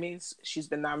 0 Grammys. She's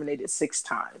been nominated 6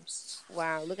 times.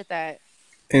 Wow, look at that.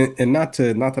 And not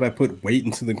that I put weight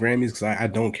into the Grammys because I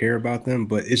don't care about them,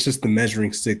 but it's just the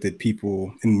measuring stick that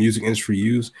people in the music industry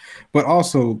use. But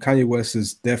also Kanye West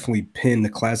has definitely penned the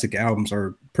classic albums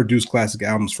or produced classic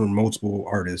albums for multiple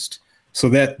artists. So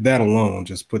that alone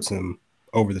just puts him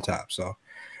over the top. So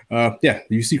yeah,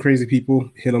 you see crazy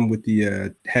people, hit them with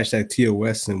the hashtag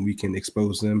TOS and we can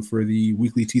expose them for the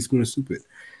weekly teaspoon of stupid.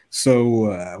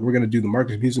 So we're going to do the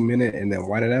Marcus Music Minute and then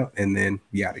white it out and then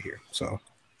be out of here. So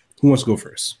who wants to go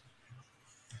first?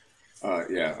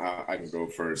 Yeah, I can go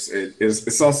first.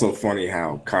 It's also funny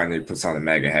how Kanye puts on a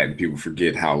MAGA hat and people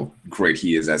forget how great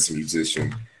he is as a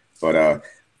musician. But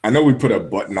I know we put a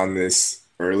button on this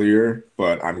earlier,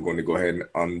 but I'm going to go ahead and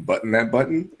unbutton that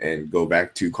button and go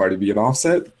back to Cardi B and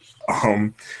Offset.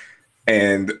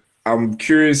 And I'm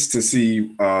curious to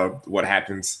see what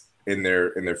happens in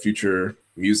their future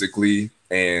musically.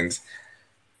 And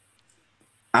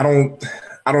I don't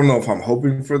know if I'm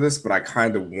hoping for this, but I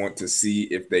kind of want to see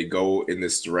if they go in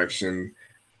this direction.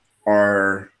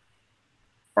 Are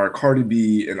Cardi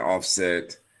B and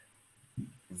Offset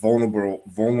vulnerable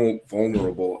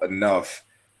enough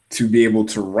to be able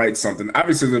to write something?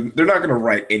 Obviously, they're not going to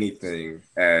write anything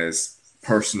as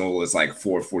personal as like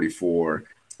 444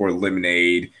 or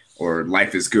Lemonade or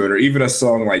Life is Good or even a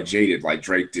song like Jaded, like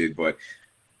Drake did, but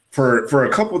for a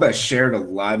couple that shared a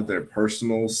lot of their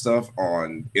personal stuff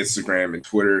on Instagram and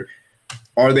Twitter,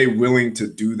 are they willing to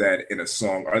do that in a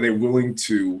song? Are they willing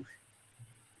to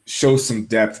show some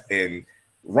depth and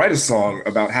write a song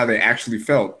about how they actually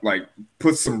felt, like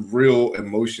put some real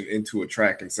emotion into a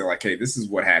track and say like, hey, this is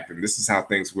what happened. This is how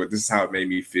things were. This is how it made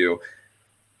me feel.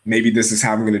 Maybe this is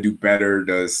how I'm going to do better.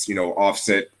 Does,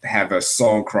 Offset have a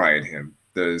song cry at him?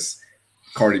 Does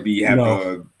Cardi B have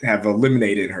a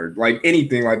Lemonade in her, like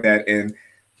anything like that? And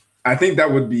I think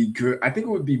that would be good. I think it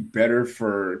would be better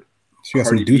for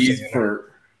Cardi B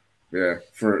I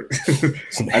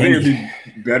think it'd be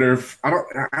better.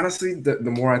 Honestly, the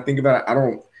more I think about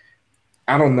it,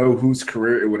 I don't know whose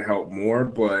career it would help more,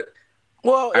 but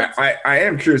I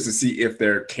am curious to see if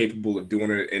they're capable of doing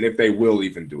it and if they will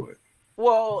even do it.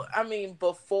 Well, I mean,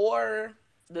 before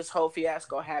this whole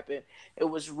fiasco happened, it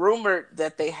was rumored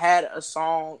that they had a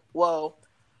song. Well,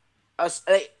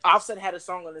 Offset had a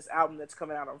song on this album that's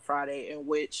coming out on Friday in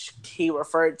which he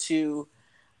referred to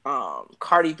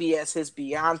Cardi B as his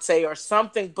Beyonce or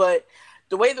something. But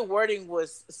the way the wording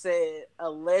was said,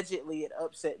 allegedly it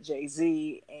upset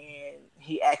Jay-Z and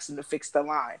he asked him to fix the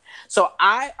line. So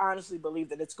I honestly believe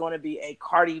that it's going to be a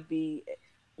Cardi B,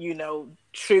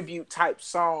 tribute type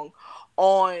song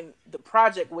on the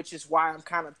project, which is why I'm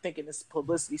kind of thinking this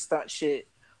publicity stunt shit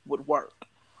would work.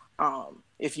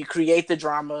 If you create the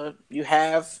drama, you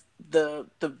have the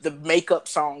makeup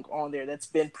song on there that's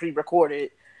been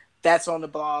pre-recorded, that's on the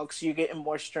blogs, you're getting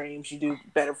more streams, you do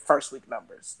better first week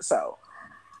numbers. So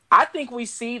I think we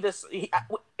see this.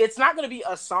 It's not going to be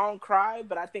a song cry,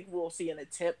 but I think we'll see an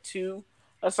attempt to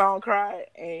a song cry,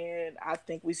 and I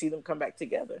think we see them come back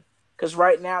together. Because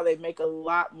right now they make a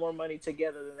lot more money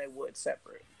together than they would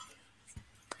separate.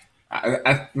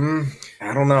 I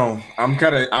don't know.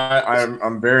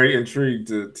 I'm very intrigued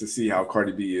to see how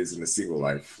Cardi B is in a single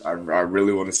life. I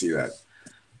really want to see that.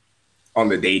 On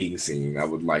the dating scene, I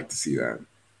would like to see that.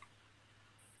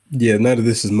 Yeah, none of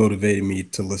this has motivated me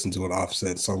to listen to an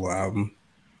Offset solo album.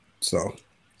 So,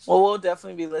 Well, we'll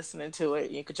definitely be listening to it.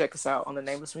 You can check us out on the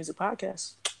Nameless Music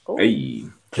Podcast. Oh, Hey, hey.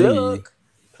 plug.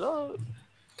 All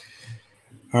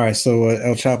right, so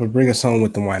El Chopper, bring us home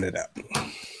with the Wind It Up.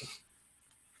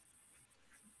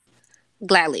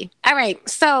 Gladly. All right.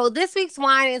 So this week's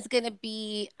wine is going to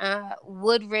be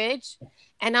Woodridge.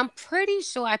 And I'm pretty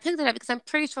sure I picked it up because I'm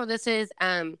pretty sure this is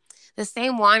the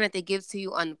same wine that they give to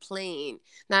you on the plane.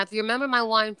 Now, if you remember my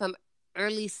wine from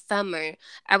early summer,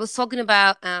 I was talking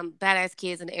about badass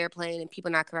kids in the airplane and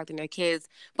people not correcting their kids.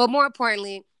 But more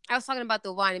importantly, I was talking about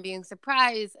the wine and being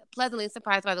pleasantly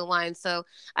surprised by the wine. So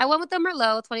I went with the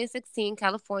Merlot 2016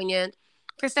 California.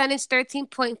 Percentage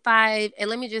 13.5. And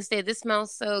let me just say, this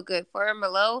smells so good for a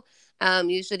Merlot.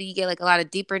 Usually you get like a lot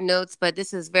of deeper notes, but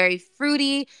this is very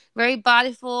fruity, very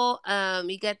bodyful.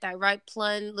 You get that ripe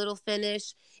plum little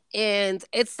finish, and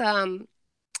it's good.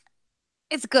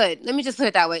 Let me just put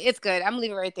it that way. It's good. I'm gonna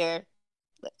leave it right there.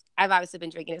 I've obviously been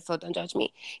drinking it, so don't judge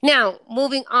me. Now,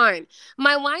 moving on.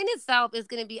 My wine itself is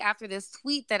gonna be after this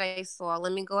tweet that I saw.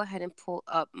 Let me go ahead and pull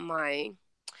up my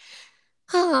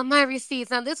receipts.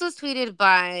 Now, this was tweeted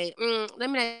by, let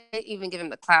me not even give him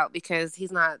the clout because he's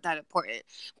not that important.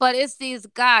 But it's these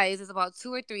guys, it's about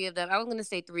 2 or 3 of them. I was going to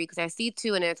say 3 because I see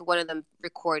 2 and it's one of them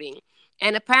recording.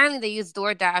 And apparently they use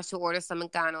DoorDash to order some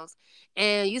McDonald's.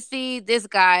 And you see this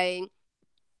guy,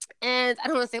 and I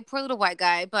don't want to say poor little white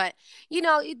guy, but,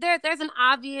 there's an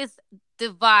obvious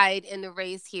divide in the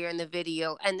race here in the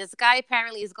video. And this guy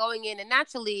apparently is going in, and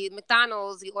naturally,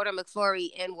 McDonald's, you order McFlurry,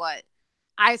 and what?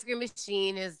 Ice cream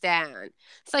machine is down.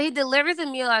 So he delivers a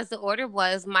meal as the order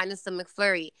was, minus the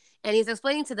McFlurry. And he's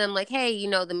explaining to them, like, hey,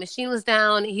 the machine was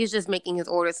down. He's just making his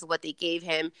orders to what they gave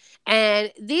him.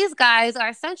 And these guys are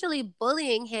essentially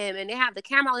bullying him, and they have the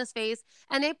camera on his face,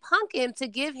 and they punk him to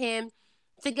give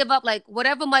up like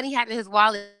whatever money he had in his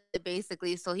wallet,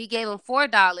 basically. So he gave him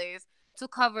 $4 to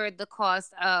cover the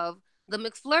cost of the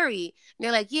McFlurry. And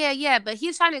they're like, yeah. But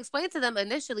he's trying to explain to them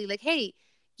initially, like, hey,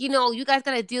 you guys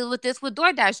got to deal with this with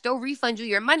DoorDash. They'll refund you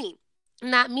your money.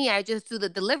 Not me. I just do the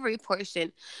delivery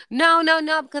portion. No,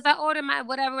 because I ordered my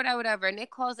whatever. And they're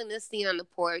causing this scene on the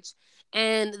porch.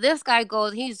 And this guy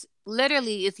goes, he's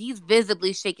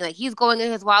visibly shaking. Like he's going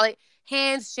in his wallet,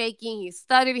 hands shaking. He's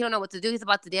stuttering. He don't know what to do. He's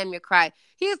about to damn near cry.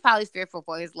 He was probably fearful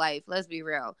for his life. Let's be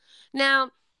real. Now,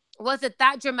 was it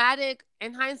that dramatic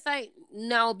in hindsight?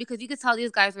 No, because you could tell these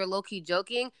guys were low-key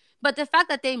joking. But the fact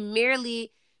that they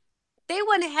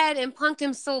went ahead and punked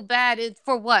him so bad.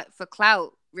 For what? For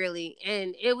clout, really.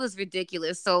 And it was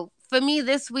ridiculous. So for me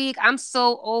this week, I'm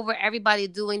so over everybody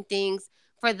doing things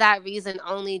for that reason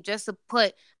only, just to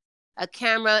put a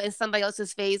camera in somebody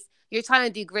else's face. You're trying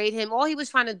to degrade him. All he was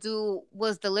trying to do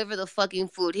was deliver the fucking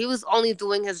food. He was only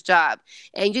doing his job.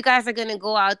 And you guys are going to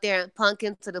go out there and punk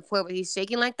him to the point where he's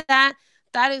shaking like that.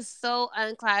 That is so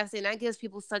unclassy. And that gives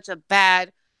people such a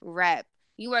bad rep.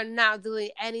 You are not doing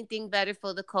anything better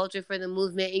for the culture, for the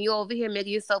movement, and you're over here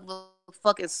making yourself look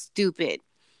fucking stupid.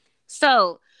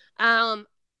 So, I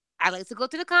like to go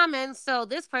to the comments. So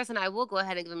this person, I will go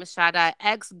ahead and give him a shout out.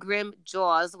 X Grim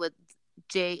Jaws with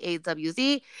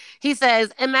JAWZ. He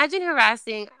says, imagine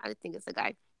harassing, I think it's a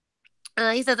guy.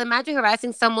 He says, imagine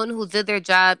harassing someone who did their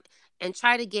job and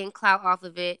try to gain clout off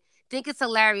of it. Think it's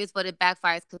hilarious, but it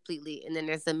backfires completely. And then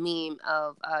there's a meme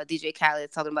of DJ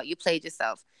Khaled talking about you played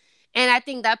yourself. And I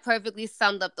think that perfectly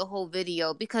summed up the whole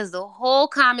video because the whole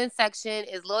comment section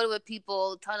is loaded with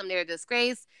people telling them they're a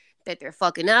disgrace, that they're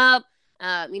fucking up.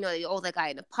 They owe that guy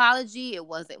an apology. It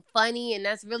wasn't funny. And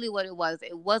that's really what it was.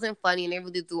 It wasn't funny. And they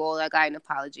really do owe that guy an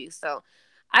apology. So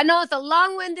I know it's a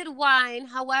long-winded whine.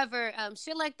 However,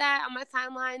 shit like that on my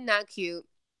timeline, not cute.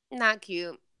 Not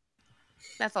cute.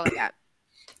 That's all I got.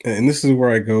 And this is where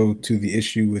I go to the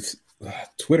issue with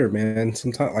Twitter, man.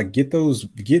 Sometimes get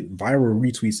viral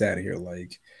retweets out of here.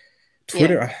 Like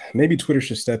Twitter, maybe Twitter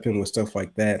should step in with stuff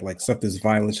like that, like stuff that's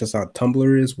violent, just how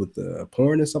Tumblr is with the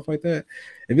porn and stuff like that.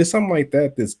 If it's something like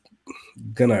that that's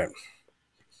gonna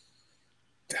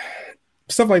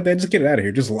stuff like that, just get it out of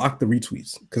here. Just lock the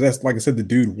retweets, because that's, like I said, the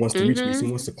dude wants the retweets. He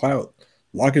wants the clout.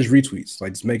 Lock his retweets.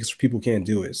 Like, just make it so people can't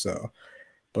do it. So,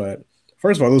 but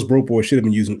first of all, those broke boys should have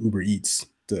been using Uber Eats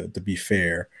to be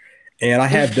fair. And I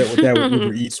have dealt with that with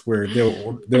Uber Eats, where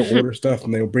they'll order stuff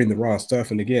and they'll bring the wrong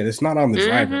stuff. And again, it's not on the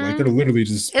driver. Like, they're literally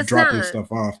just dropping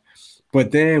stuff off.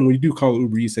 But then when you do call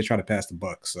Uber Eats, they try to pass the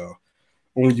buck. So,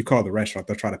 or when you call the restaurant,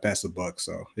 they'll try to pass the buck.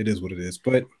 So it is what it is.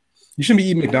 But you shouldn't be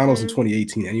eating McDonald's in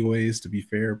 2018 anyways, to be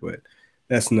fair. But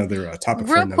that's another topic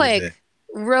for another day.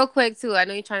 Real quick, too. I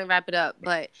know you're trying to wrap it up,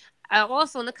 but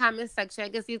also in the comment section, I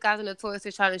guess these guys are notorious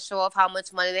for trying to show off how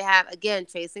much money they have. Again,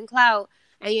 chasing clout.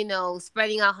 and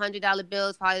spreading out $100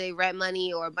 bills, probably their rent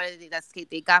money or money that's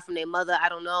they got from their mother. I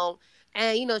don't know,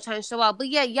 and trying to show out. But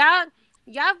yeah, y'all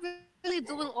really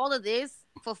doing all of this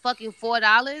for fucking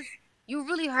 $4? You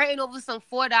really hurting over some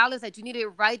 $4 that you needed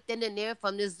right then and there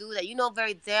from this dude that you know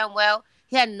very damn well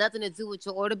he had nothing to do with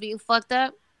your order being fucked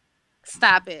up?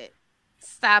 Stop it.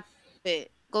 Stop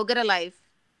it. Go get a life.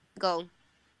 Go.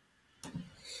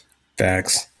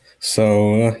 Facts.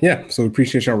 So so we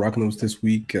appreciate y'all rocking those this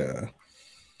week. I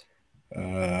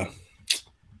don't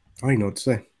even know what to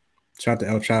say. Shout out to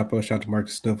El Chapo, shout out to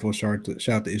Marcus Sniffle, shout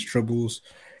out to It's Troubles.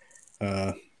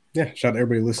 Shout out to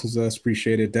everybody who listens to us.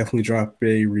 Appreciate it. Definitely drop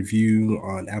a review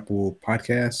on Apple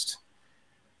Podcast.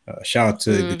 Shout out to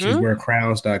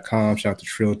thekidswearcrowns.com. Shout out to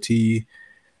Trill T.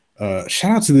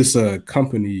 Shout out to this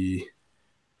company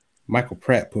Michael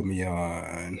Pratt put me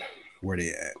on. Where they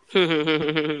at?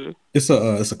 It's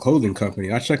a clothing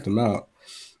company. I checked them out.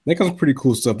 They got some pretty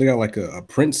cool stuff. They got like a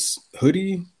Prince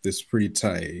hoodie that's pretty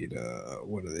tight.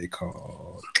 What are they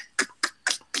called?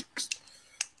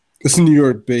 It's New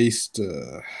York based.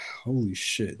 Holy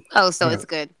shit! Oh, so it's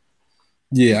good.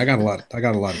 Yeah, I got a lot of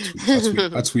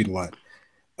tweets. I tweet a lot.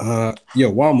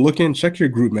 While I'm looking, check your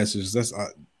group messages. That's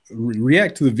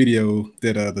react to the video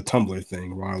that the Tumblr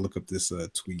thing while I look up this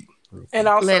tweet. And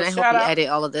also, man, I hope you edit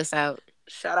all of this out.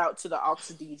 Shout out to the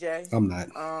Ox DJ. I'm not.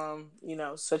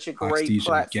 Such a great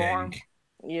platform. Gang.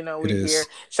 We're here.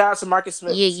 Shout out to Marcus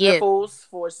Sniffles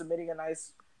for submitting a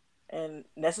nice and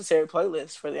necessary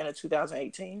playlist for the end of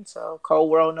 2018. So, Cold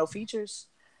World, no features.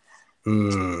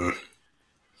 Whoa!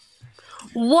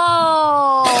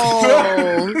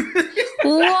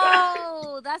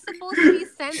 Whoa! That's supposed to be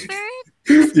censored?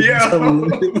 Yeah.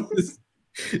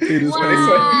 It is.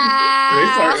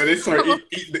 Wow. When they start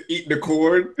eating the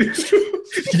cord.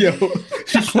 Yo,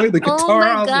 she played the guitar.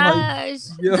 Oh my gosh.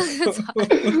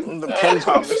 The ping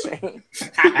pong machine.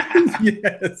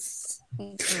 Yes.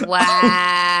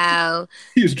 Wow.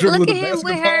 He's dribbling Look the at him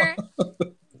with basketball.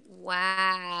 her.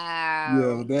 Wow.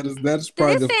 Yo, that is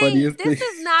probably the funniest thing. This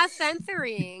is not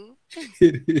censoring.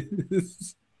 It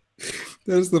is.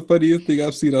 That is the funniest thing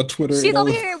I've seen on Twitter. She's over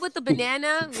here with the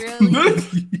banana,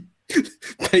 really?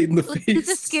 Paint in the Look face. at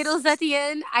the Skittles at the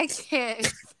end. I can't.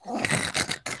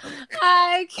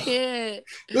 I can't.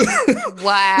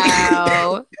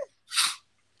 Wow.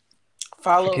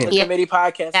 Follow the committee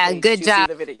podcast. Yeah, good job.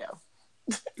 See the video.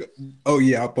 Oh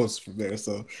yeah, I'll post it from there.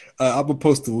 So I'm gonna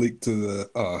post the link to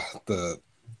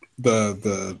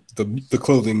the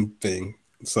clothing thing.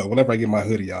 So whenever I get my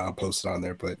hoodie, I'll post it on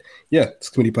there. But yeah, it's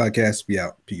Committee Podcast. We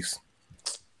out. Peace.